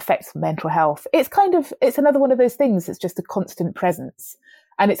know if it affects mental health. It's another one of those things that's just a constant presence.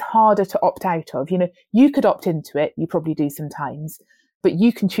 And it's harder to opt out of. You could opt into it. You probably do sometimes. But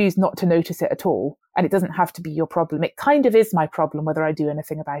you can choose not to notice it at all. And it doesn't have to be your problem. It kind of is my problem whether I do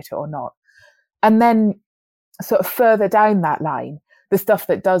anything about it or not. And then sort of further down that line, the stuff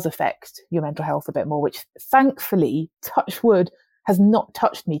that does affect your mental health a bit more, which thankfully, touch wood, has not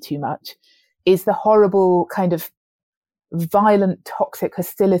touched me too much, is the horrible kind of violent, toxic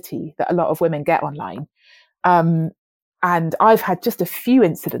hostility that a lot of women get online. And I've had just a few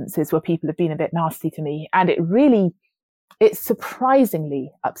incidences where people have been a bit nasty to me. And it's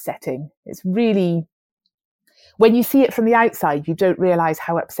surprisingly upsetting. It's really, when you see it from the outside, you don't realize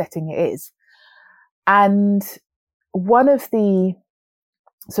how upsetting it is. And one of the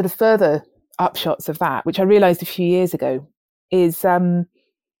sort of further upshots of that, which I realized a few years ago, is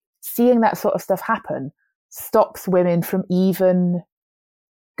seeing that sort of stuff happen stops women from even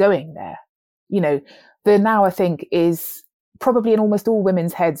going there. There now, I think, is probably in almost all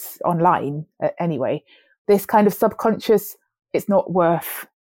women's heads online anyway, this kind of subconscious, it's not worth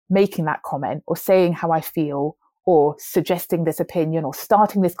making that comment or saying how I feel or suggesting this opinion or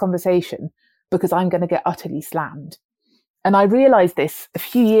starting this conversation because I'm going to get utterly slammed. And I realized this a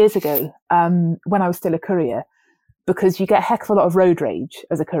few years ago when I was still a courier, because you get a heck of a lot of road rage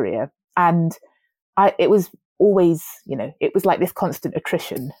as a courier. And it was always, it was like this constant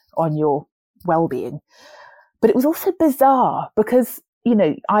attrition on your well-being. But it was also bizarre because,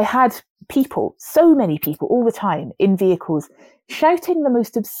 I had people, so many people all the time in vehicles shouting the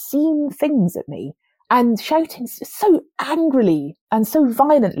most obscene things at me and shouting so angrily and so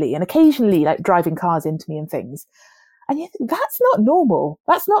violently and occasionally like driving cars into me and things. And you think, that's not normal.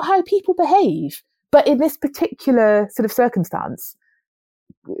 That's not how people behave. But in this particular sort of circumstance,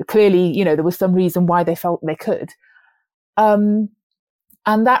 clearly, there was some reason why they felt they could. And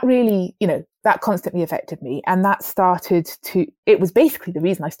that really, that constantly affected me. And that it was basically the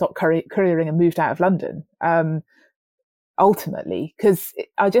reason I stopped couriering and moved out of London, ultimately, because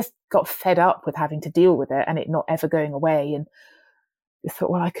I just got fed up with having to deal with it and it not ever going away. And I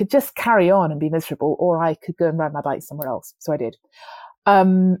thought, well, I could just carry on and be miserable, or I could go and ride my bike somewhere else. So I did.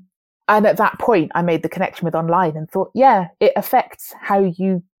 And at that point, I made the connection with online and thought, yeah, it affects how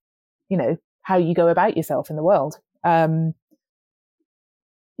you go about yourself in the world. We're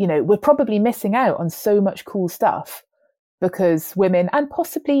probably missing out on so much cool stuff because women, and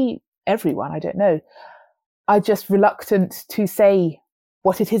possibly everyone, I don't know, are just reluctant to say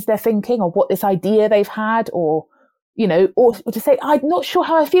what it is they're thinking or what this idea they've had, or to say, I'm not sure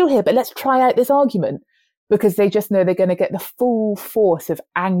how I feel here, but let's try out this argument, because they just know they're going to get the full force of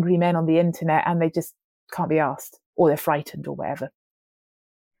angry men on the internet and they just can't be asked, or they're frightened or whatever.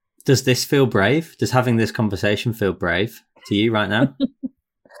 Does this feel brave? Does having this conversation feel brave to you right now?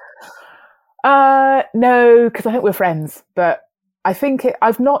 No, because I think we're friends, but I think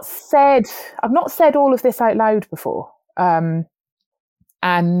I've not said all of this out loud before.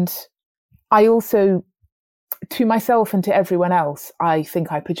 And I also, to myself and to everyone else, I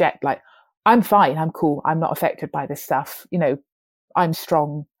think I project like, I'm fine, I'm cool, I'm not affected by this stuff. You know, I'm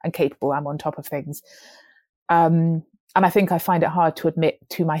strong and capable, I'm on top of things. And I think I find it hard to admit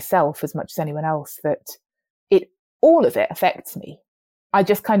to myself as much as anyone else that all of it affects me. I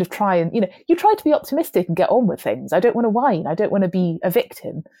just kind of try and, you try to be optimistic and get on with things. I don't want to whine. I don't want to be a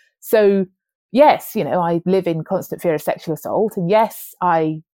victim. So yes, I live in constant fear of sexual assault. And yes,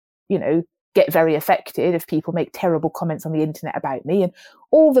 I, get very affected if people make terrible comments on the internet about me and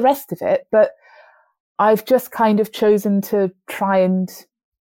all the rest of it. But I've just kind of chosen to try and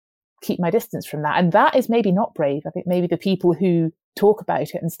keep my distance from that. And that is maybe not brave. I think maybe the people who talk about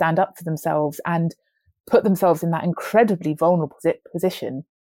it and stand up for themselves and put themselves in that incredibly vulnerable position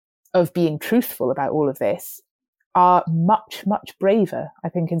of being truthful about all of this are much, much braver. I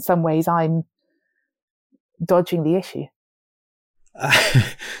think in some ways I'm dodging the issue.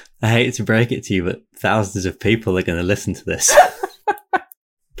 I hate to break it to you, but thousands of people are going to listen to this.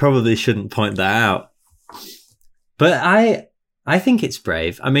 Probably shouldn't point that out. But I think it's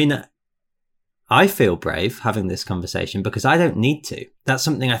brave. I mean, I feel brave having this conversation because I don't need to. That's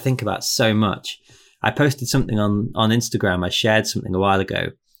something I think about so much. I posted something on Instagram. I shared something a while ago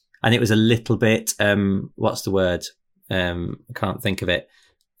and it was a little bit, what's the word? I can't think of it.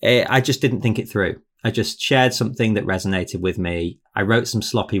 I just didn't think it through. I just shared something that resonated with me. I wrote some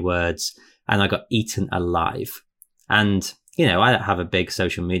sloppy words and I got eaten alive. And, I don't have a big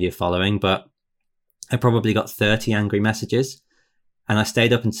social media following, but I probably got 30 angry messages and I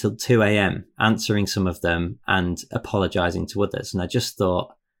stayed up until 2 a.m. answering some of them and apologizing to others. And I just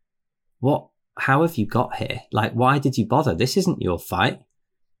thought, how have you got here? Like, why did you bother? This isn't your fight.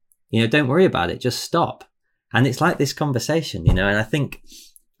 Don't worry about it. Just stop. And it's like this conversation, and I think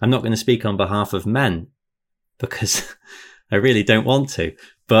I'm not going to speak on behalf of men because I really don't want to,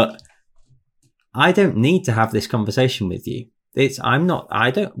 but I don't need to have this conversation with you.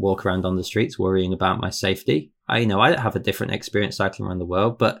 I don't walk around on the streets worrying about my safety. I don't have a different experience cycling around the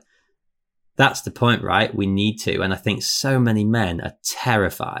world, but that's the point, right? We need to. And I think so many men are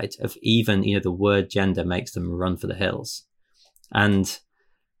terrified of even, the word gender makes them run for the hills. And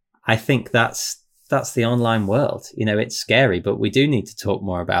I think that's the online world. It's scary, but we do need to talk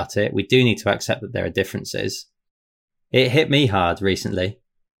more about it. We do need to accept that there are differences. It hit me hard recently.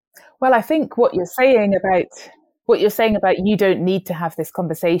 Well, I think what you're saying about you don't need to have this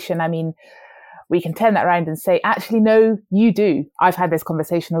conversation. I mean, we can turn that around and say, actually, no, you do. I've had this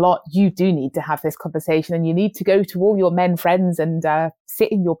conversation a lot. You do need to have this conversation and you need to go to all your men friends and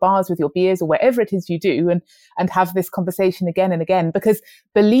sit in your bars with your beers or wherever it is you do and have this conversation again and again. Because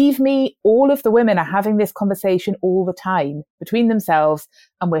believe me, all of the women are having this conversation all the time between themselves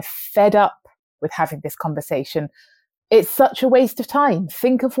and we're fed up with having this conversation. It's such a waste of time.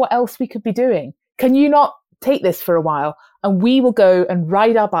 Think of what else we could be doing. Can you not take this for a while and we will go and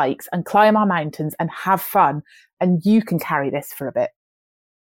ride our bikes and climb our mountains and have fun and you can carry this for a bit?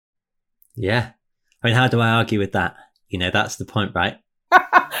 Yeah. I mean, how do I argue with that? That's the point, right?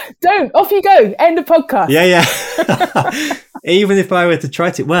 Don't. Off you go. End of podcast. Yeah. Even if I were to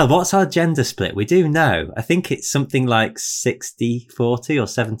try to, well, what's our gender split? We do know. I think it's something like 60-40 or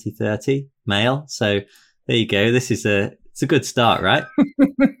 70-30 male. So there you go. It's a good start, right?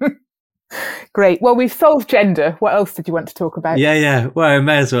 Great. Well, we've solved gender. What else did you want to talk about? Yeah. Well, I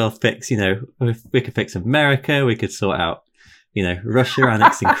may as well fix, we could fix America. We could sort out, Russia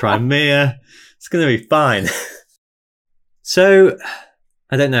annexing Crimea. It's going to be fine. So,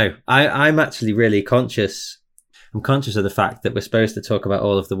 I don't know. I'm actually really conscious. I'm conscious of the fact that we're supposed to talk about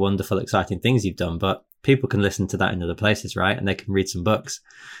all of the wonderful, exciting things you've done, but people can listen to that in other places, right? And they can read some books.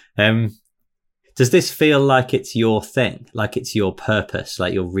 Does this feel like it's your thing? Like it's your purpose,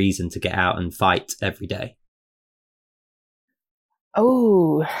 like your reason to get out and fight every day?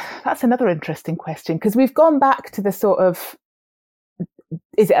 Oh, that's another interesting question because we've gone back to the sort of,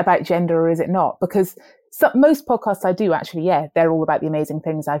 is it about gender or is it not? Because most podcasts I do actually, they're all about the amazing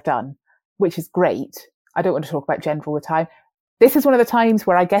things I've done, which is great. I don't want to talk about gender all the time. This is one of the times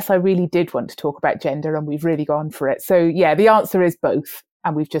where I guess I really did want to talk about gender and we've really gone for it. So the answer is both.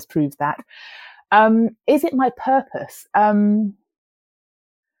 And we've just proved that. Is it my purpose?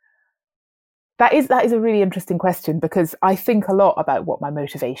 That is a really interesting question because I think a lot about what my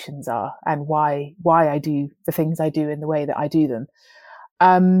motivations are and why I do the things I do in the way that I do them.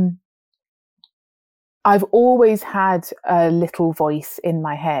 I've always had a little voice in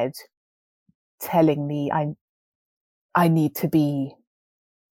my head telling me I need to be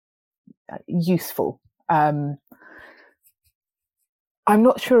useful. I'm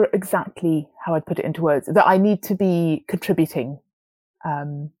not sure exactly how I'd put it into words, that I need to be contributing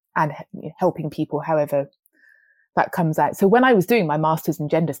and helping people however that comes out. So when I was doing my master's in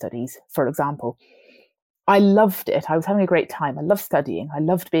gender studies, for example, I loved it. I was having a great time. I loved studying. I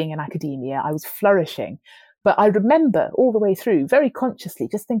loved being in academia. I was flourishing. But I remember all the way through, very consciously,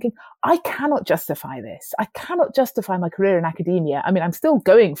 just thinking, I cannot justify this. I cannot justify my career in academia. I mean, I'm still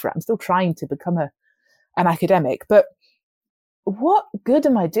going for it. I'm still trying to become an academic. But what good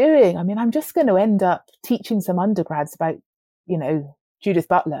am I doing? I mean, I'm just going to end up teaching some undergrads about, Judith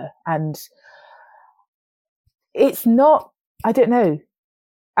Butler. And it's not, I don't know.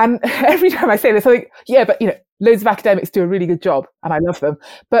 And every time I say this, I think, yeah, but, loads of academics do a really good job and I love them.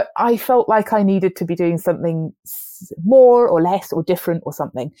 But I felt like I needed to be doing something more or less or different or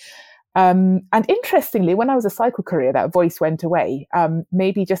something. And interestingly, when I was a cycle courier, that voice went away,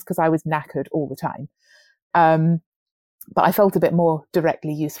 maybe just because I was knackered all the time. But I felt a bit more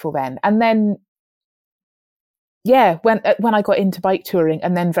directly useful then. And then, yeah, when I got into bike touring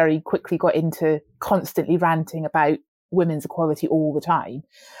and then very quickly got into constantly ranting about women's equality all the time,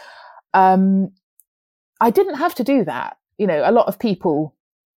 I didn't have to do that. A lot of people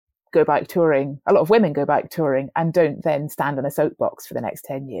go bike touring, a lot of women go bike touring and don't then stand on a soapbox for the next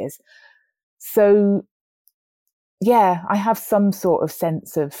 10 years. So, yeah, I have some sort of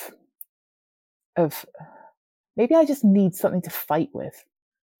sense of maybe I just need something to fight with.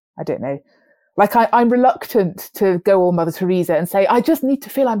 I don't know. Like I'm reluctant to go all Mother Teresa and say, I just need to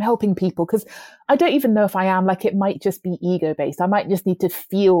feel I'm helping people, because I don't even know if I am. Like, it might just be ego based. I might just need to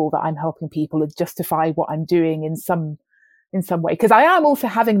feel that I'm helping people and justify what I'm doing in some way. Because I am also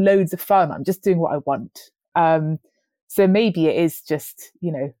having loads of fun. I'm just doing what I want. So maybe it is just,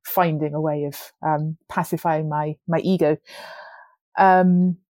 finding a way of pacifying my ego.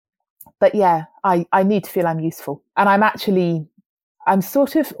 But yeah, I need to feel I'm useful. And I'm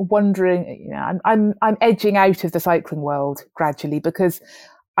sort of wondering, I'm edging out of the cycling world gradually, because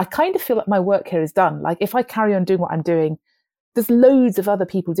I kind of feel like my work here is done. Like, if I carry on doing what I'm doing, there's loads of other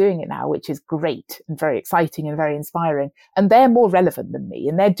people doing it now, which is great and very exciting and very inspiring. And they're more relevant than me,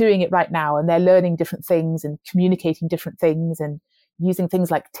 and they're doing it right now, and they're learning different things and communicating different things and using things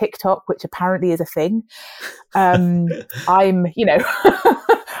like TikTok, which apparently is a thing. I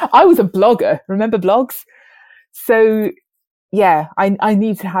was a blogger. Remember blogs? So yeah, I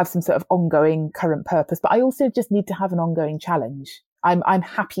need to have some sort of ongoing current purpose, but I also just need to have an ongoing challenge. I'm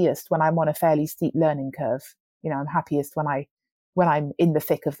happiest when I'm on a fairly steep learning curve. I'm happiest when I'm in the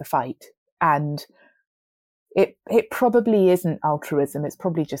thick of the fight. And it probably isn't altruism. It's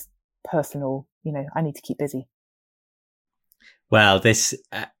probably just personal. I need to keep busy. Well, this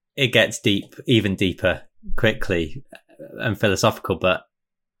it gets deep, even deeper, quickly and philosophical, but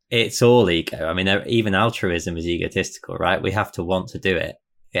it's all ego. I mean, even altruism is egotistical, right? We have to want to do it.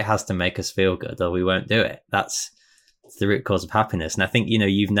 It has to make us feel good, or we won't do it. That's the root cause of happiness. And I think,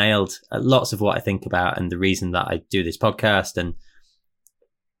 you've nailed lots of what I think about, and the reason that I do this podcast. And,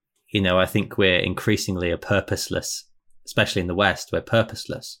 I think we're increasingly purposeless, especially in the West, we're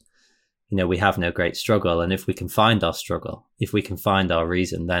purposeless. We have no great struggle. And if we can find our struggle, if we can find our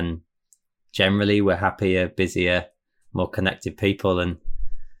reason, then generally we're happier, busier, more connected people. And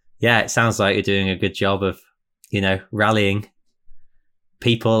yeah, it sounds like you're doing a good job of, rallying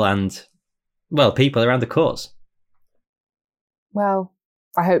people and, people around the cause. Well,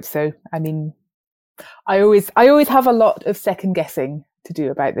 I hope so. I mean, I always have a lot of second guessing to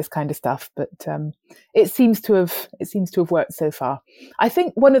do about this kind of stuff, but it seems to have worked so far. I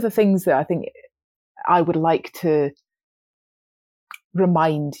think one of the things that I think I would like to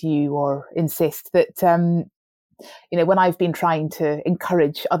remind you or insist that when I've been trying to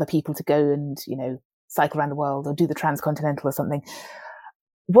encourage other people to go and, cycle around the world or do the transcontinental or something,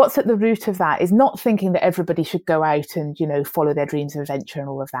 what's at the root of that is not thinking that everybody should go out and, follow their dreams of adventure and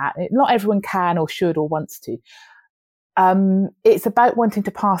all of that. Not everyone can or should or wants to. It's about wanting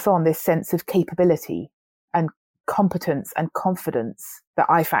to pass on this sense of capability and competence and confidence that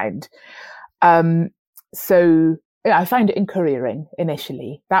I found. So I found it in couriering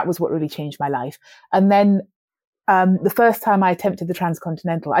initially. That was what really changed my life. And then the first time I attempted the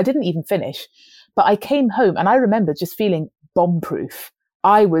transcontinental, I didn't even finish, but I came home and I remember just feeling bomb-proof.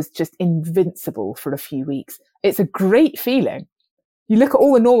 I was just invincible for a few weeks. It's a great feeling. You look at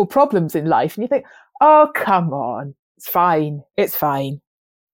all the normal problems in life and you think, oh, come on, it's fine. It's fine.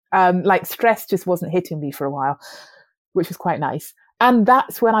 Like stress just wasn't hitting me for a while, which was quite nice. And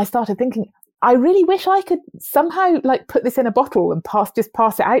that's when I started thinking, I really wish I could somehow like put this in a bottle and pass it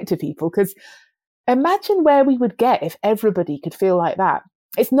out to people, because imagine where we would get if everybody could feel like that.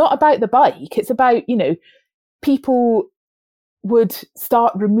 It's not about the bike. It's about, people would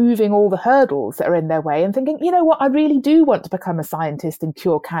start removing all the hurdles that are in their way and thinking, you know what, I really do want to become a scientist and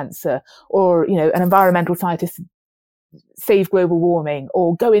cure cancer, or, you know, an environmental scientist, save global warming,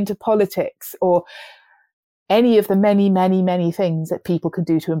 or go into politics, or any of the many, many, many things that people can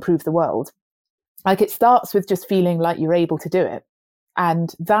do to improve the world. Like, it starts with just feeling like you're able to do it.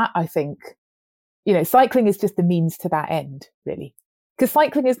 And that, I think, you know, cycling is just the means to that end, really. Because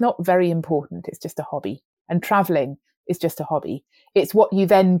cycling is not very important. It's just a hobby. And traveling is just a hobby. It's what you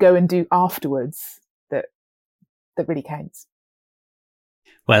then go and do afterwards that really counts.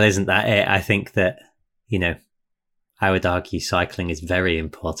 Well, isn't that it? I think that, you know, I would argue cycling is very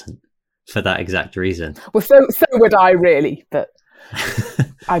important for that exact reason. Well, so would I, really, but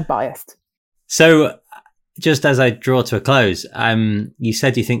I'm biased. So, just as I draw to a close, you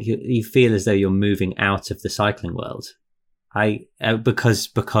said you think you feel as though you're moving out of the cycling world.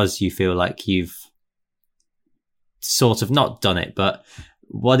 Because you feel like you've sort of not done it, but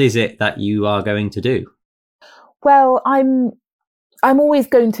what is it that you are going to do? Well, I'm always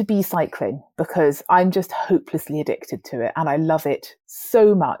going to be cycling because I'm just hopelessly addicted to it, and I love it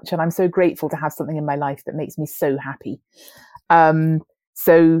so much, and I'm so grateful to have something in my life that makes me so happy.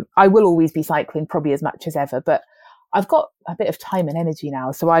 So I will always be cycling, probably as much as ever, but I've got a bit of time and energy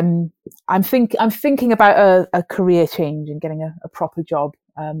now, so I'm thinking about a career change and getting a proper job.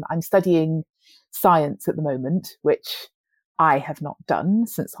 I'm studying science at the moment, which I have not done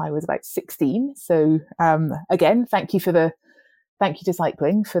since I was about 16. So again, thank you to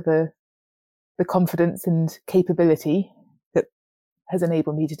cycling for the confidence and capability that has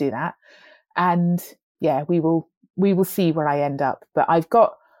enabled me to do that. And yeah, we will see where I end up. But I've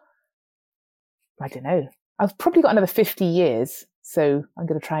probably got another 50 years, so I'm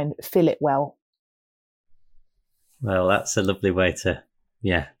going to try and fill it well. Well, that's a lovely way to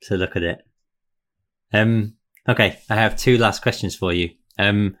look at it. Okay, I have two last questions for you.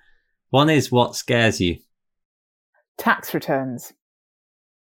 One is, what scares you? Tax returns.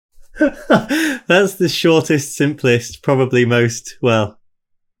 That's the shortest, simplest, probably most, well...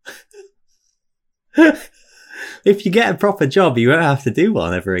 If you get a proper job, you won't have to do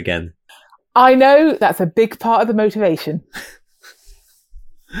one ever again. I know, that's a big part of the motivation.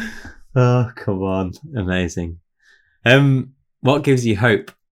 Oh, come on. Amazing. What gives you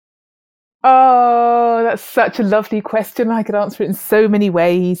hope? Oh, that's such a lovely question. I could answer it in so many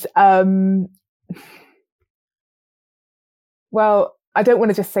ways. Well, I don't want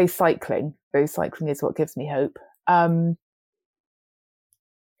to just say cycling, though cycling is what gives me hope. I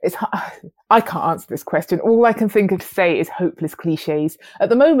can't answer this question. All I can think of to say is hopeless cliches. At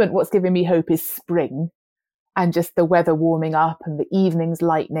the moment, what's giving me hope is spring and just the weather warming up and the evenings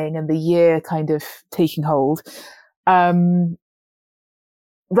lightening and the year kind of taking hold.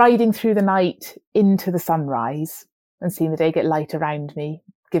 Riding through the night into the sunrise and seeing the day get light around me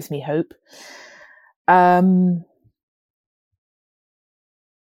gives me hope. And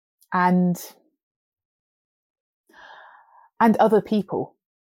other people,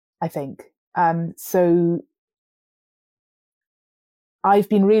 I think. So I've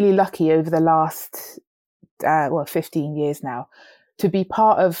been really lucky over the last 15 years now to be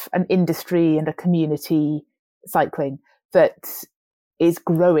part of an industry and a community, cycling, that is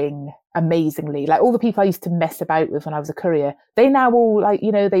growing amazingly. Like, all the people I used to mess about with when I was a courier, they now all, like,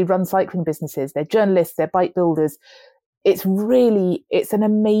 you know, they run cycling businesses, they're journalists, they're bike builders. It's an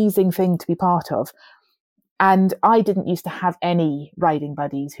amazing thing to be part of. And I didn't used to have any riding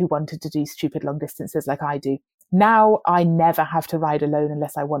buddies who wanted to do stupid long distances like I do. Now I never have to ride alone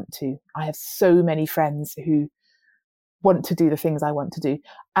unless I want to. I have so many friends who want to do the things I want to do.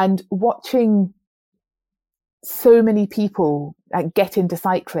 And watching so many people get into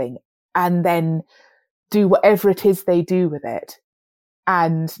cycling and then do whatever it is they do with it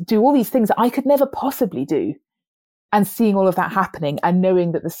and do all these things that I could never possibly do, and seeing all of that happening and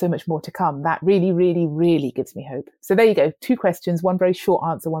knowing that there's so much more to come, that really, really, really gives me hope. So there you go. 2 questions, one very short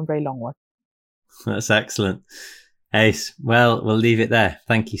answer, one very long one. That's excellent. Ace, well, we'll leave it there.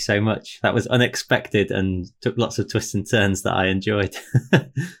 Thank you so much. That was unexpected and took lots of twists and turns that I enjoyed.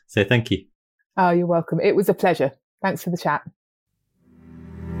 So thank you. Oh, you're welcome. It was a pleasure. Thanks for the chat.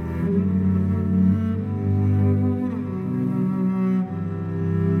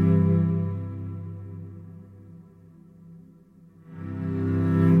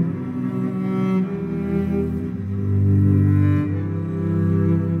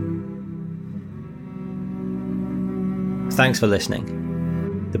 Thanks for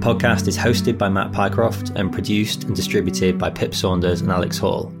listening. The podcast is hosted by Matt Pycroft and produced and distributed by Pip Saunders and Alex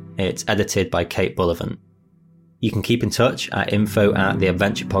Hall. It's edited by Kate Bullivant. You can keep in touch at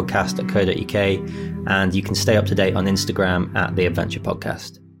info@theadventurepodcast.co.uk, and you can stay up to date on Instagram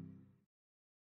 @theadventurepodcast.